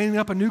training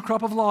up a new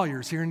crop of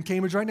lawyers here in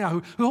Cambridge right now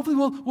who hopefully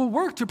will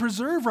work to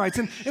preserve rights.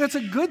 And it's a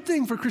good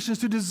thing for Christians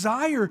to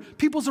desire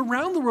peoples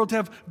around the world to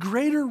have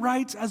greater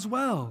rights as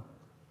well.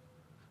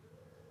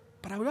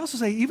 But I would also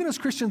say, even as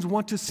Christians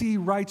want to see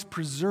rights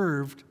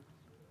preserved,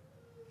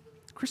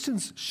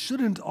 Christians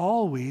shouldn't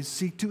always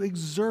seek to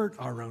exert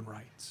our own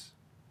rights.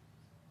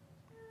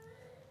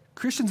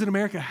 Christians in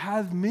America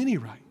have many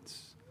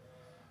rights,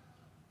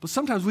 but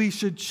sometimes we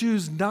should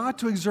choose not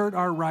to exert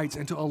our rights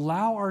and to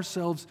allow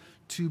ourselves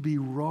to be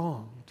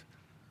wronged.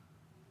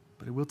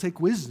 But it will take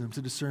wisdom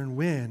to discern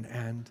when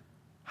and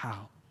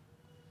how.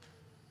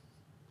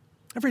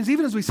 And friends,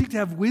 even as we seek to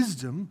have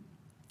wisdom,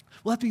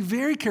 we'll have to be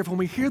very careful when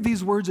we hear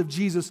these words of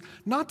Jesus,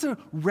 not to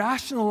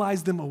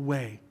rationalize them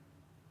away,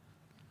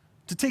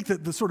 to take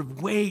the sort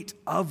of weight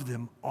of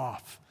them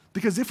off.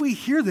 Because if we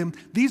hear them,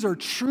 these are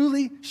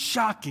truly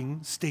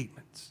shocking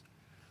statements.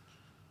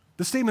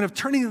 The statement of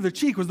turning the other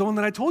cheek was the one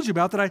that I told you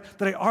about, that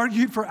I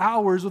argued for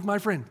hours with my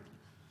friend.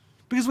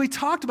 Because we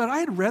talked about it. I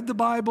had read the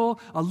Bible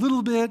a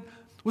little bit,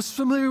 was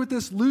familiar with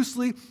this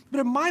loosely, but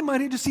in my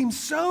mind it just seemed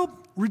so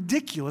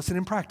ridiculous and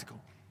impractical.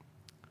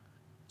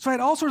 So I had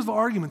all sorts of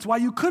arguments why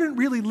you couldn't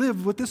really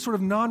live with this sort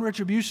of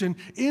non-retribution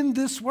in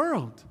this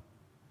world.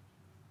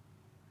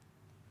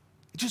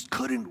 It just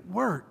couldn't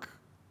work.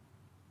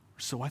 Or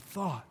so I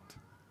thought.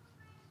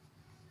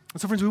 And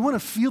so friends, we want to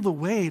feel the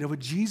weight of what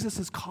Jesus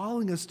is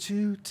calling us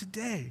to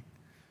today.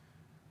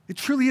 It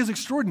truly is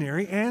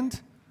extraordinary and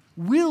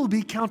will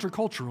be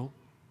countercultural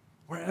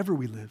wherever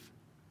we live.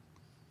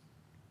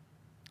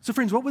 So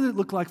friends, what would it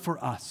look like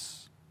for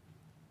us?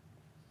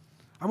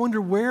 I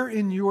wonder, where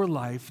in your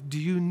life do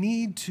you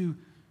need to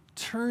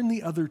turn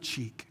the other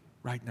cheek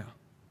right now?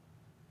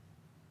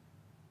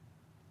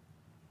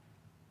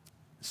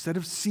 Instead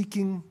of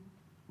seeking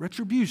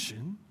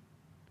retribution,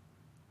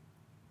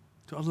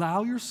 to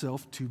allow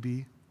yourself to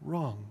be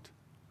wronged.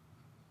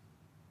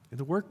 In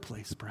the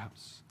workplace,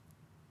 perhaps.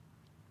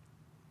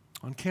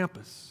 On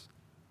campus.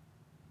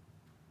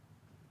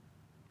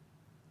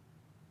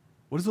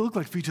 What does it look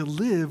like for you to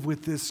live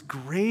with this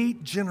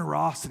great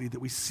generosity that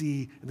we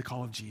see in the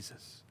call of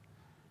Jesus?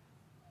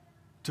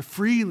 To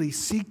freely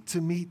seek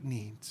to meet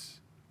needs.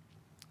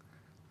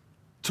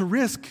 To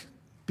risk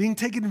being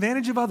taken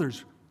advantage of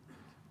others.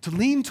 To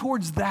lean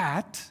towards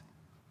that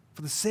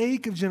for the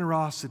sake of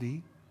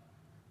generosity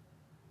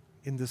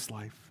in this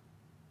life.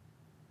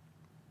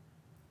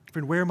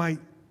 Friend, where might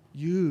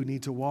you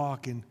need to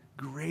walk in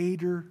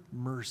greater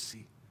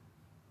mercy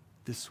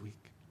this week?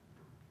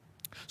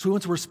 So we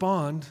want to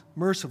respond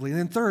mercifully. And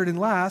then third and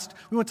last,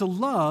 we want to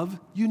love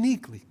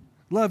uniquely.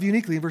 Love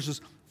uniquely in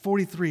verses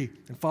 43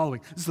 and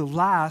following. This is the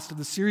last of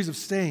the series of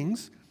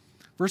sayings.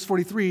 Verse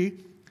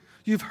 43,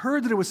 you've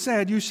heard that it was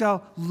said, you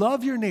shall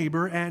love your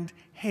neighbor and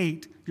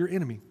hate your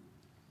enemy.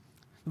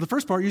 The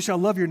first part, you shall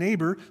love your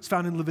neighbor, is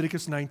found in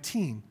Leviticus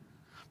 19.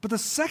 But the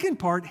second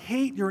part,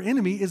 hate your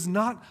enemy, is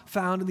not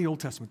found in the Old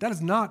Testament. That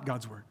is not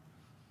God's word.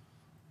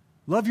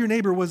 Love your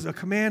neighbor was a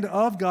command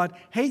of God.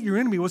 Hate your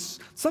enemy was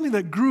something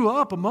that grew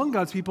up among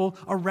God's people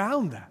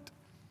around that.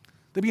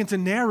 They began to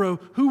narrow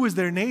who was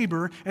their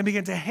neighbor and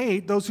began to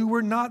hate those who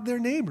were not their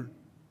neighbor.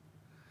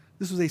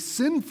 This was a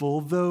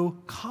sinful, though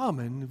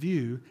common,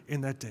 view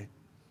in that day.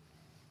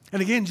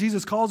 And again,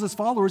 Jesus calls his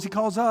followers, he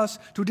calls us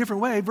to a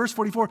different way. Verse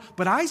 44,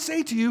 but I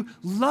say to you,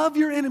 love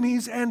your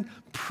enemies and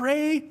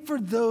pray for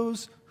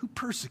those who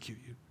persecute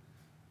you.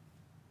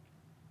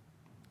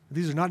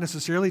 These are not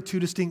necessarily two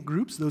distinct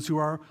groups, those who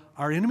are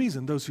our enemies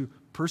and those who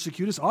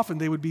persecute us. Often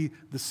they would be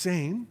the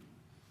same.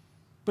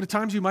 But at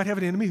times you might have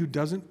an enemy who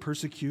doesn't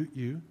persecute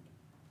you.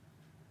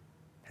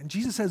 And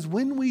Jesus says,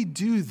 when we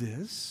do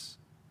this,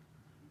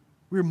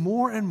 we're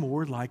more and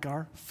more like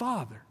our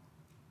Father.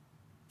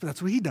 For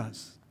that's what he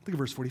does. Look at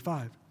verse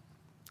 45.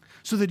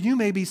 So that you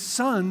may be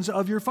sons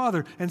of your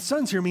Father. And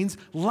sons here means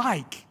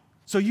like.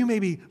 So you may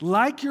be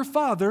like your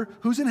Father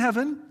who's in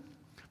heaven,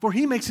 for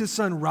he makes his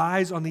sun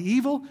rise on the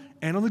evil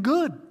and on the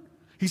good.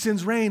 He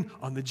sends rain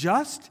on the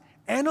just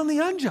and on the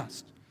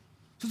unjust.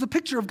 So it's a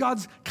picture of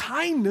God's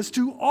kindness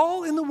to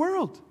all in the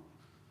world.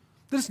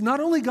 That it's not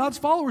only God's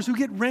followers who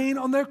get rain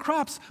on their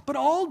crops, but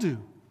all do.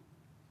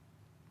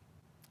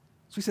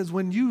 So he says,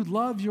 when you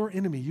love your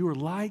enemy, you are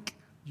like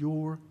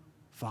your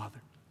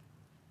Father.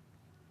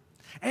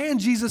 And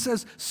Jesus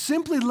says,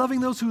 simply loving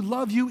those who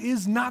love you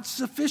is not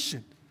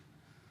sufficient.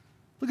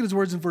 Look at his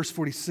words in verse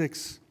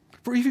 46.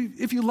 For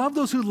if you love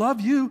those who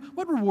love you,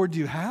 what reward do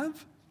you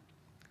have?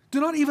 Do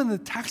not even the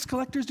tax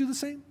collectors do the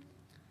same?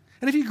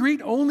 And if you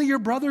greet only your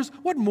brothers,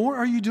 what more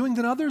are you doing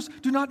than others?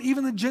 Do not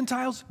even the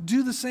Gentiles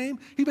do the same?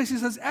 He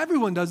basically says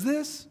everyone does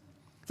this.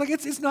 It's like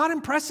it's not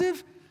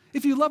impressive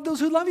if you love those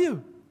who love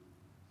you.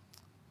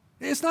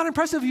 It's not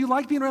impressive if you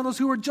like being around those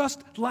who are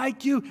just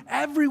like you.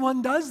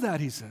 Everyone does that,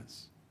 he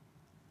says.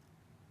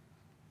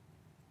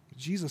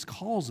 Jesus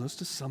calls us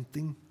to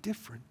something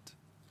different.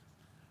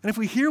 And if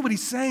we hear what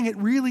he's saying, it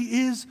really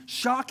is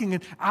shocking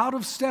and out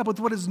of step with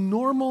what is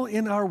normal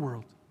in our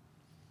world.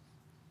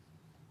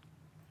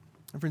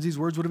 And friends, these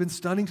words would have been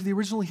stunning to the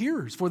original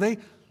hearers, for they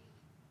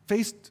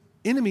faced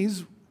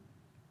enemies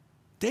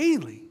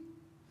daily.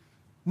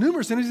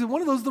 Numerous enemies, and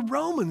one of those, the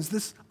Romans,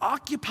 this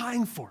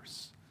occupying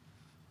force.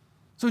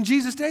 So in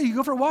Jesus' day, you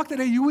go for a walk that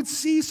day, you would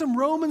see some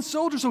Roman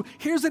soldiers. So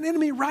here's an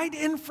enemy right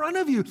in front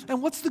of you.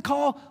 And what's the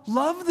call?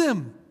 Love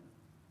them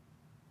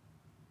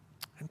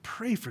and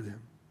pray for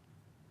them.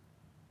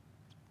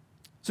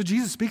 So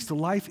Jesus speaks to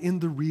life in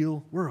the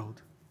real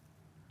world.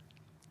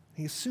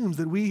 He assumes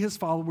that we, his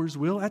followers,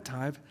 will at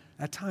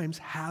times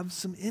have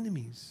some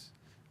enemies.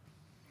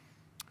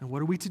 And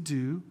what are we to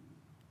do?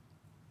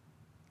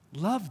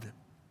 Love them.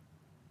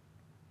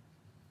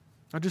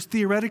 Not just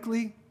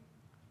theoretically,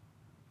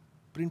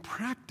 but in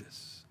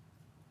practice.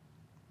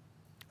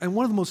 And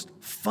one of the most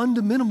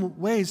fundamental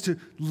ways to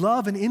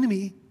love an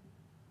enemy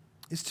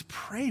is to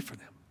pray for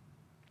them.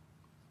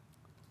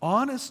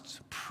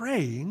 Honest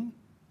praying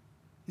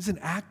is an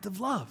act of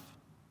love.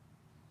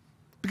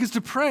 Because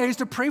to pray is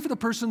to pray for the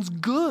person's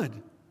good.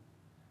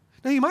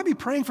 Now, you might be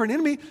praying for an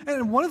enemy,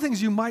 and one of the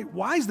things you might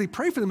wisely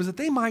pray for them is that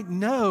they might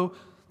know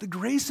the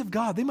grace of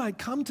God. They might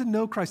come to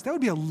know Christ. That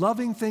would be a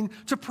loving thing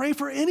to pray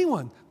for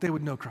anyone they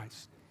would know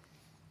Christ.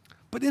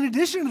 But in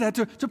addition to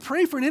that, to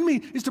pray for an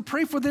enemy is to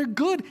pray for their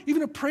good,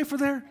 even to pray for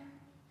their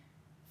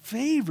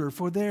favor,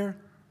 for their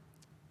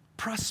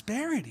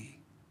prosperity,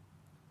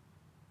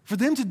 for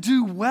them to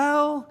do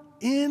well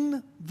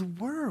in the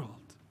world.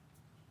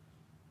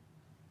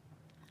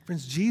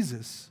 Friends,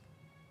 Jesus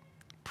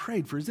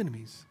prayed for his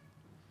enemies.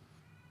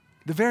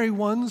 The very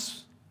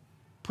ones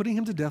putting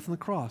him to death on the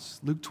cross.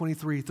 Luke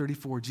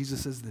 23:34,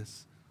 Jesus says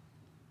this,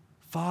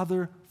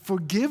 Father,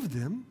 forgive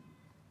them,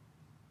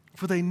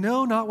 for they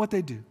know not what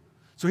they do.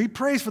 So he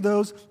prays for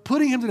those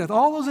putting him to death.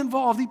 All those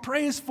involved, he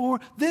prays for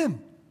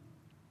them.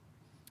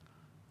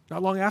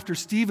 Not long after,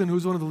 Stephen, who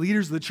was one of the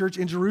leaders of the church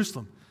in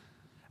Jerusalem,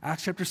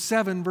 Acts chapter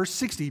 7, verse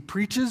 60, he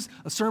preaches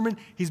a sermon.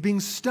 He's being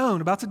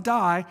stoned, about to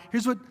die.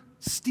 Here's what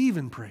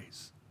Stephen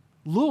prays.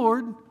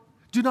 Lord,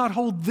 do not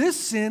hold this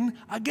sin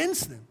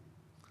against them.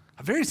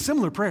 A very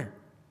similar prayer.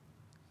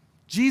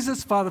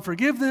 Jesus, Father,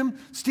 forgive them.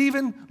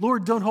 Stephen,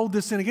 Lord, don't hold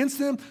this sin against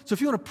them. So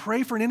if you want to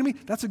pray for an enemy,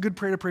 that's a good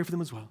prayer to pray for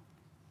them as well.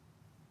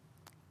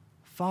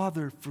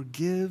 Father,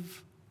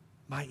 forgive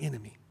my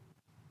enemy.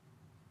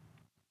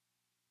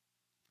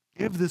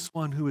 Forgive this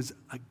one who is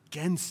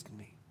against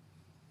me.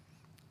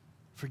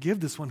 Forgive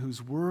this one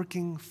who's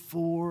working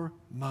for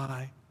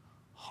my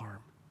harm.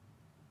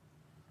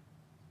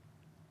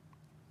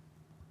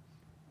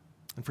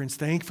 And friends,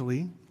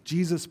 thankfully,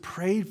 Jesus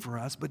prayed for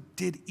us, but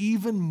did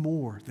even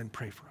more than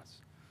pray for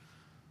us.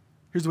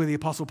 Here's the way the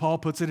Apostle Paul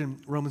puts it in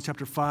Romans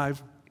chapter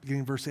 5,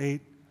 beginning verse 8.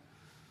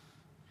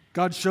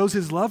 God shows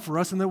his love for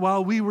us in that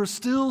while we were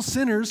still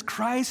sinners,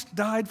 Christ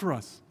died for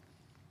us.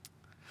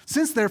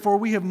 Since, therefore,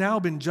 we have now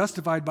been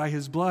justified by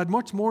his blood,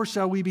 much more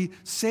shall we be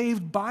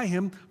saved by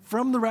him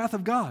from the wrath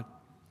of God.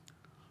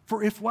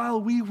 For if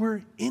while we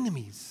were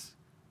enemies,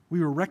 we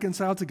were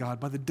reconciled to God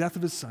by the death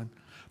of his Son,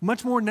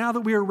 much more now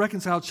that we are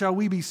reconciled shall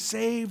we be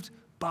saved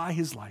by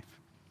his life.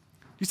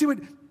 You see what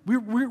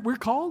we're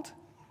called?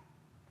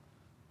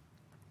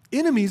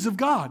 Enemies of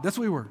God. That's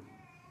what we were.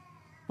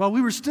 While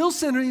we were still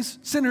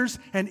sinners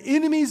and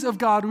enemies of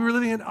God, we were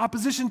living in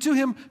opposition to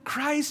him,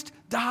 Christ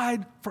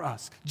died for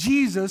us.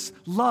 Jesus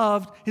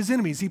loved his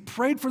enemies. He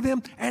prayed for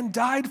them and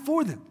died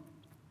for them.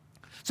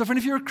 So friend,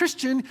 if you're a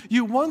Christian,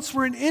 you once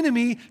were an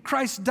enemy,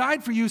 Christ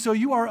died for you, so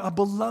you are a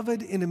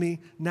beloved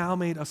enemy, now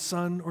made a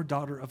son or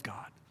daughter of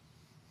God.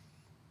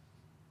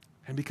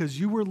 And because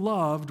you were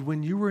loved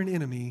when you were an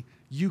enemy,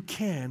 you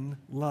can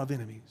love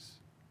enemies.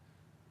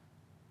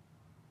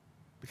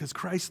 Because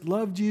Christ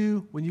loved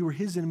you when you were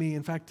his enemy.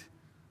 In fact,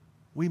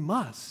 we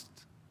must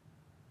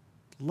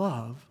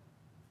love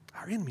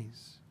our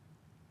enemies.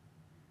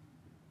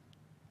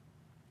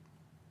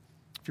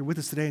 If you're with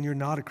us today and you're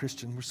not a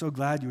Christian, we're so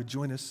glad you would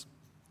join us.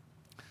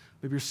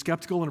 Maybe you're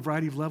skeptical on a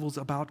variety of levels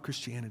about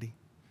Christianity.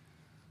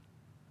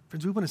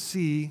 Friends, we want to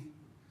see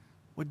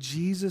what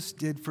Jesus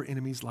did for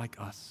enemies like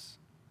us.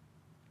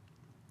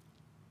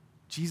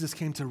 Jesus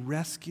came to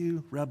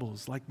rescue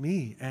rebels like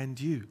me and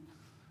you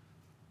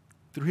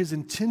through his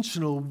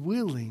intentional,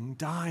 willing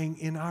dying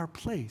in our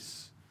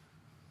place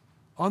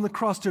on the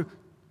cross to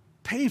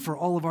pay for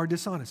all of our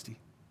dishonesty,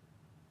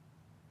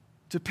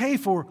 to pay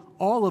for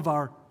all of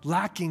our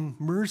lacking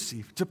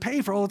mercy, to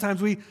pay for all the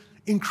times we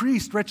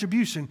increased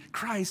retribution.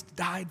 Christ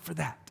died for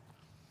that,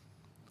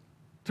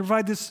 to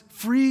provide this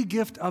free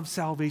gift of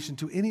salvation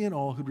to any and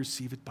all who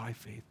receive it by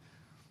faith.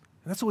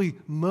 And that's what we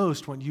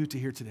most want you to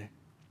hear today.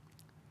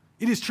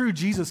 It is true,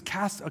 Jesus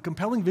cast a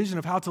compelling vision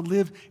of how to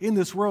live in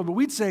this world, but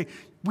we'd say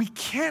we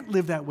can't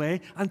live that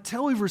way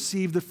until we've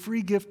received the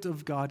free gift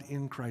of God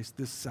in Christ,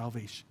 this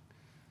salvation.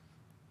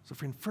 So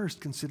friend,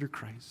 first consider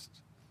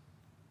Christ.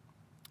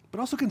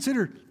 But also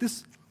consider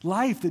this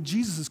life that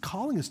Jesus is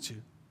calling us to.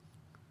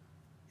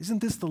 Isn't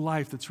this the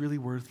life that's really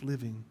worth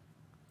living?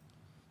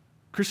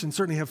 Christians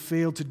certainly have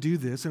failed to do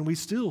this, and we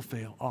still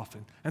fail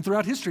often. And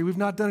throughout history, we've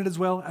not done it as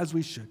well as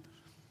we should.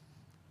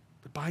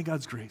 But by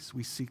God's grace,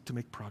 we seek to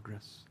make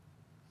progress.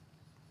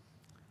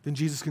 Then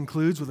Jesus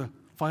concludes with a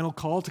final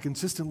call to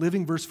consistent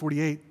living, verse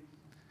 48. He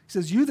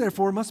says, "You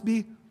therefore must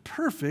be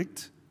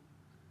perfect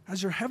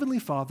as your heavenly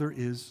Father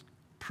is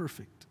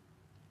perfect."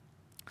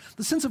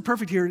 The sense of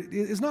perfect here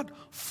is not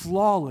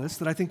flawless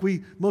that I think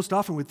we most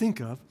often would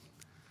think of,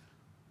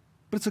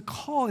 but it's a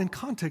call in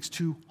context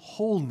to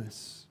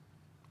wholeness,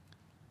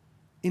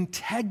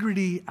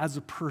 integrity as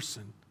a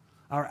person,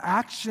 our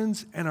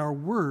actions and our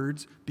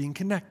words being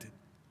connected.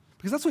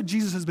 Because that's what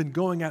Jesus has been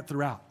going at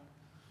throughout.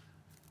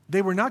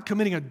 They were not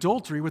committing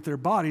adultery with their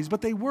bodies, but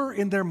they were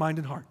in their mind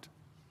and heart.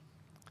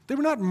 They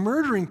were not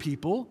murdering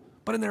people,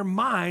 but in their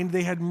mind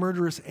they had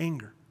murderous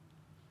anger.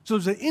 So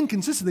there's an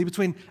inconsistency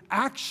between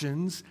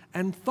actions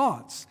and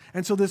thoughts.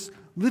 And so this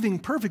living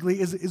perfectly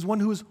is one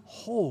who is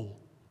whole.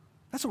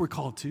 That's what we're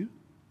called to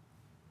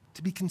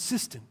be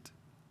consistent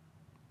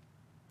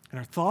in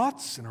our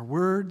thoughts, in our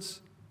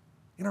words,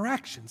 in our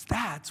actions.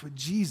 That's what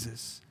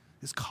Jesus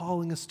is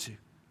calling us to.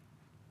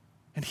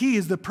 And he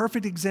is the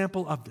perfect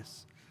example of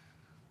this.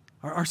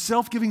 Our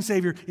self-giving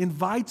Savior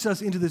invites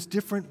us into this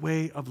different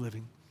way of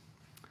living.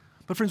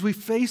 But friends, we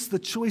face the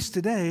choice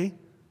today.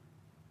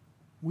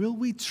 Will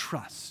we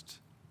trust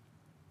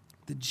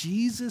that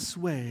Jesus'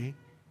 way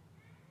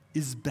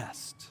is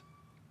best?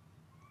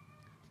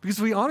 Because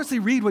if we honestly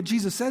read what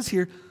Jesus says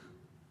here,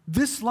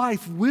 this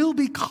life will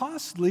be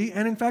costly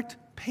and, in fact,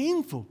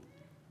 painful.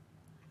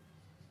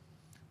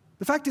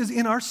 The fact is,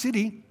 in our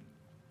city,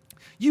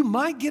 you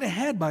might get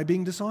ahead by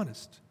being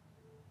dishonest.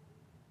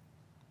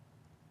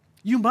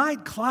 You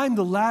might climb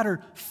the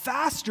ladder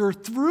faster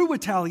through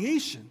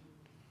retaliation.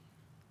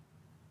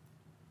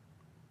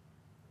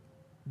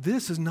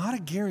 this is not a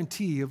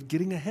guarantee of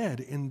getting ahead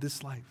in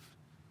this life.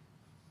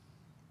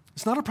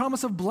 It's not a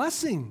promise of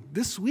blessing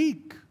this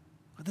week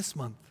or this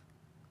month.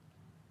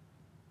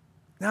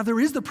 Now, there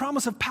is the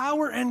promise of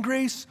power and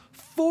grace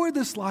for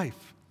this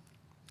life,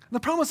 the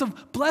promise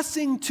of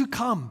blessing to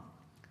come.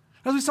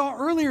 As we saw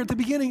earlier at the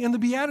beginning in the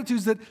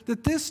Beatitudes,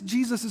 that this,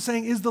 Jesus is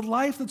saying, is the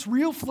life that's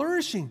real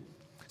flourishing.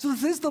 So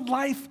this is the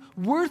life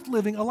worth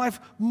living, a life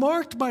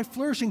marked by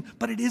flourishing,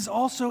 but it is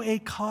also a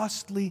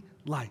costly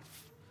life.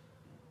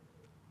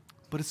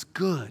 But it's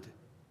good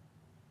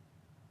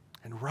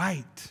and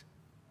right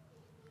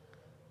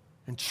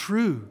and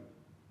true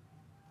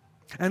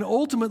and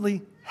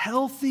ultimately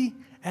healthy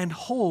and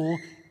whole,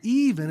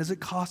 even as it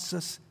costs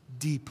us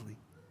deeply.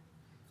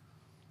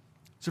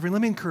 So friend,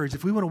 let me encourage,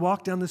 if we want to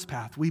walk down this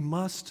path, we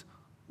must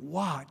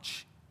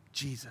watch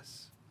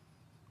Jesus.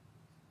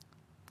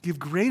 Give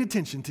great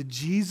attention to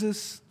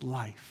Jesus'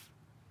 life.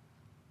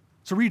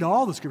 So read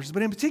all the scriptures,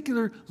 but in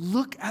particular,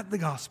 look at the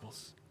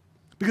Gospels.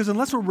 Because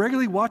unless we're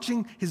regularly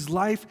watching his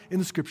life in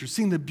the scriptures,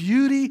 seeing the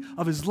beauty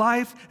of his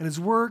life and his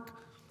work,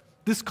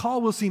 this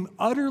call will seem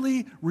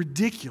utterly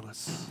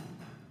ridiculous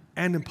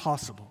and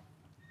impossible.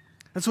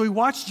 And so we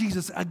watch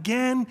Jesus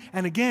again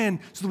and again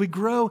so that we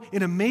grow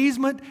in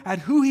amazement at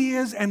who he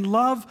is and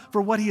love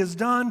for what he has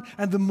done.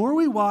 And the more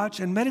we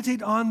watch and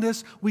meditate on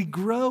this, we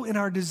grow in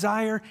our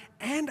desire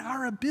and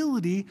our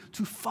ability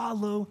to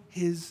follow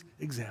his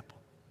example.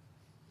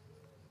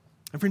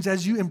 And friends,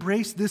 as you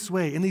embrace this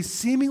way in these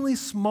seemingly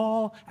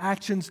small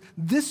actions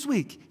this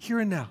week, here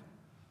and now,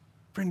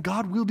 friend,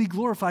 God will be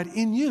glorified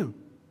in you.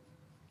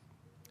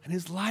 And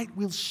his light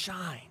will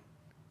shine,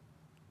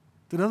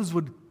 that others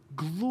would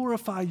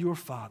glorify your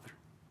Father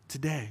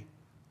today,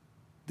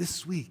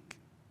 this week.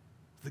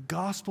 The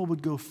gospel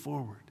would go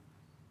forward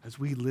as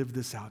we live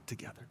this out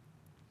together.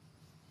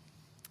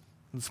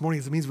 And this morning,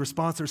 as a means of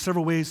response, there are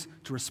several ways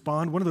to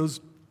respond. One of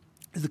those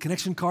is the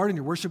connection card in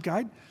your worship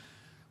guide.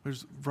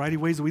 There's a variety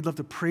of ways that we'd love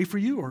to pray for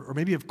you, or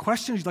maybe you have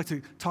questions, you'd like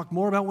to talk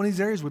more about one of these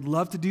areas, we'd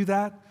love to do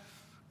that.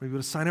 Maybe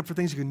to sign up for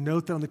things, you can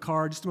note that on the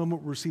card. Just a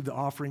moment, we'll receive the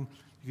offering.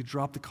 You can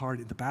drop the card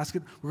in the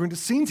basket. We're going to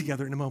sing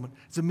together in a moment.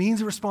 It's a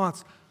means of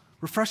response,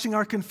 refreshing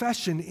our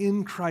confession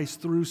in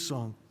Christ through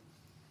song.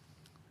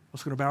 We're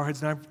just going to bow our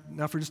heads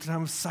now for just a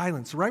time of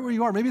silence. Right where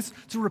you are, maybe it's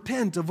to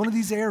repent of one of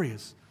these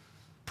areas.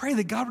 Pray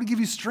that God would give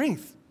you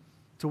strength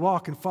to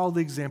walk and follow the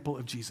example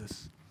of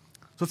Jesus.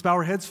 So let's bow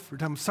our heads for a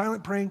time of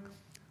silent praying.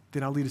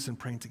 Then I'll lead us in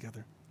praying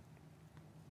together.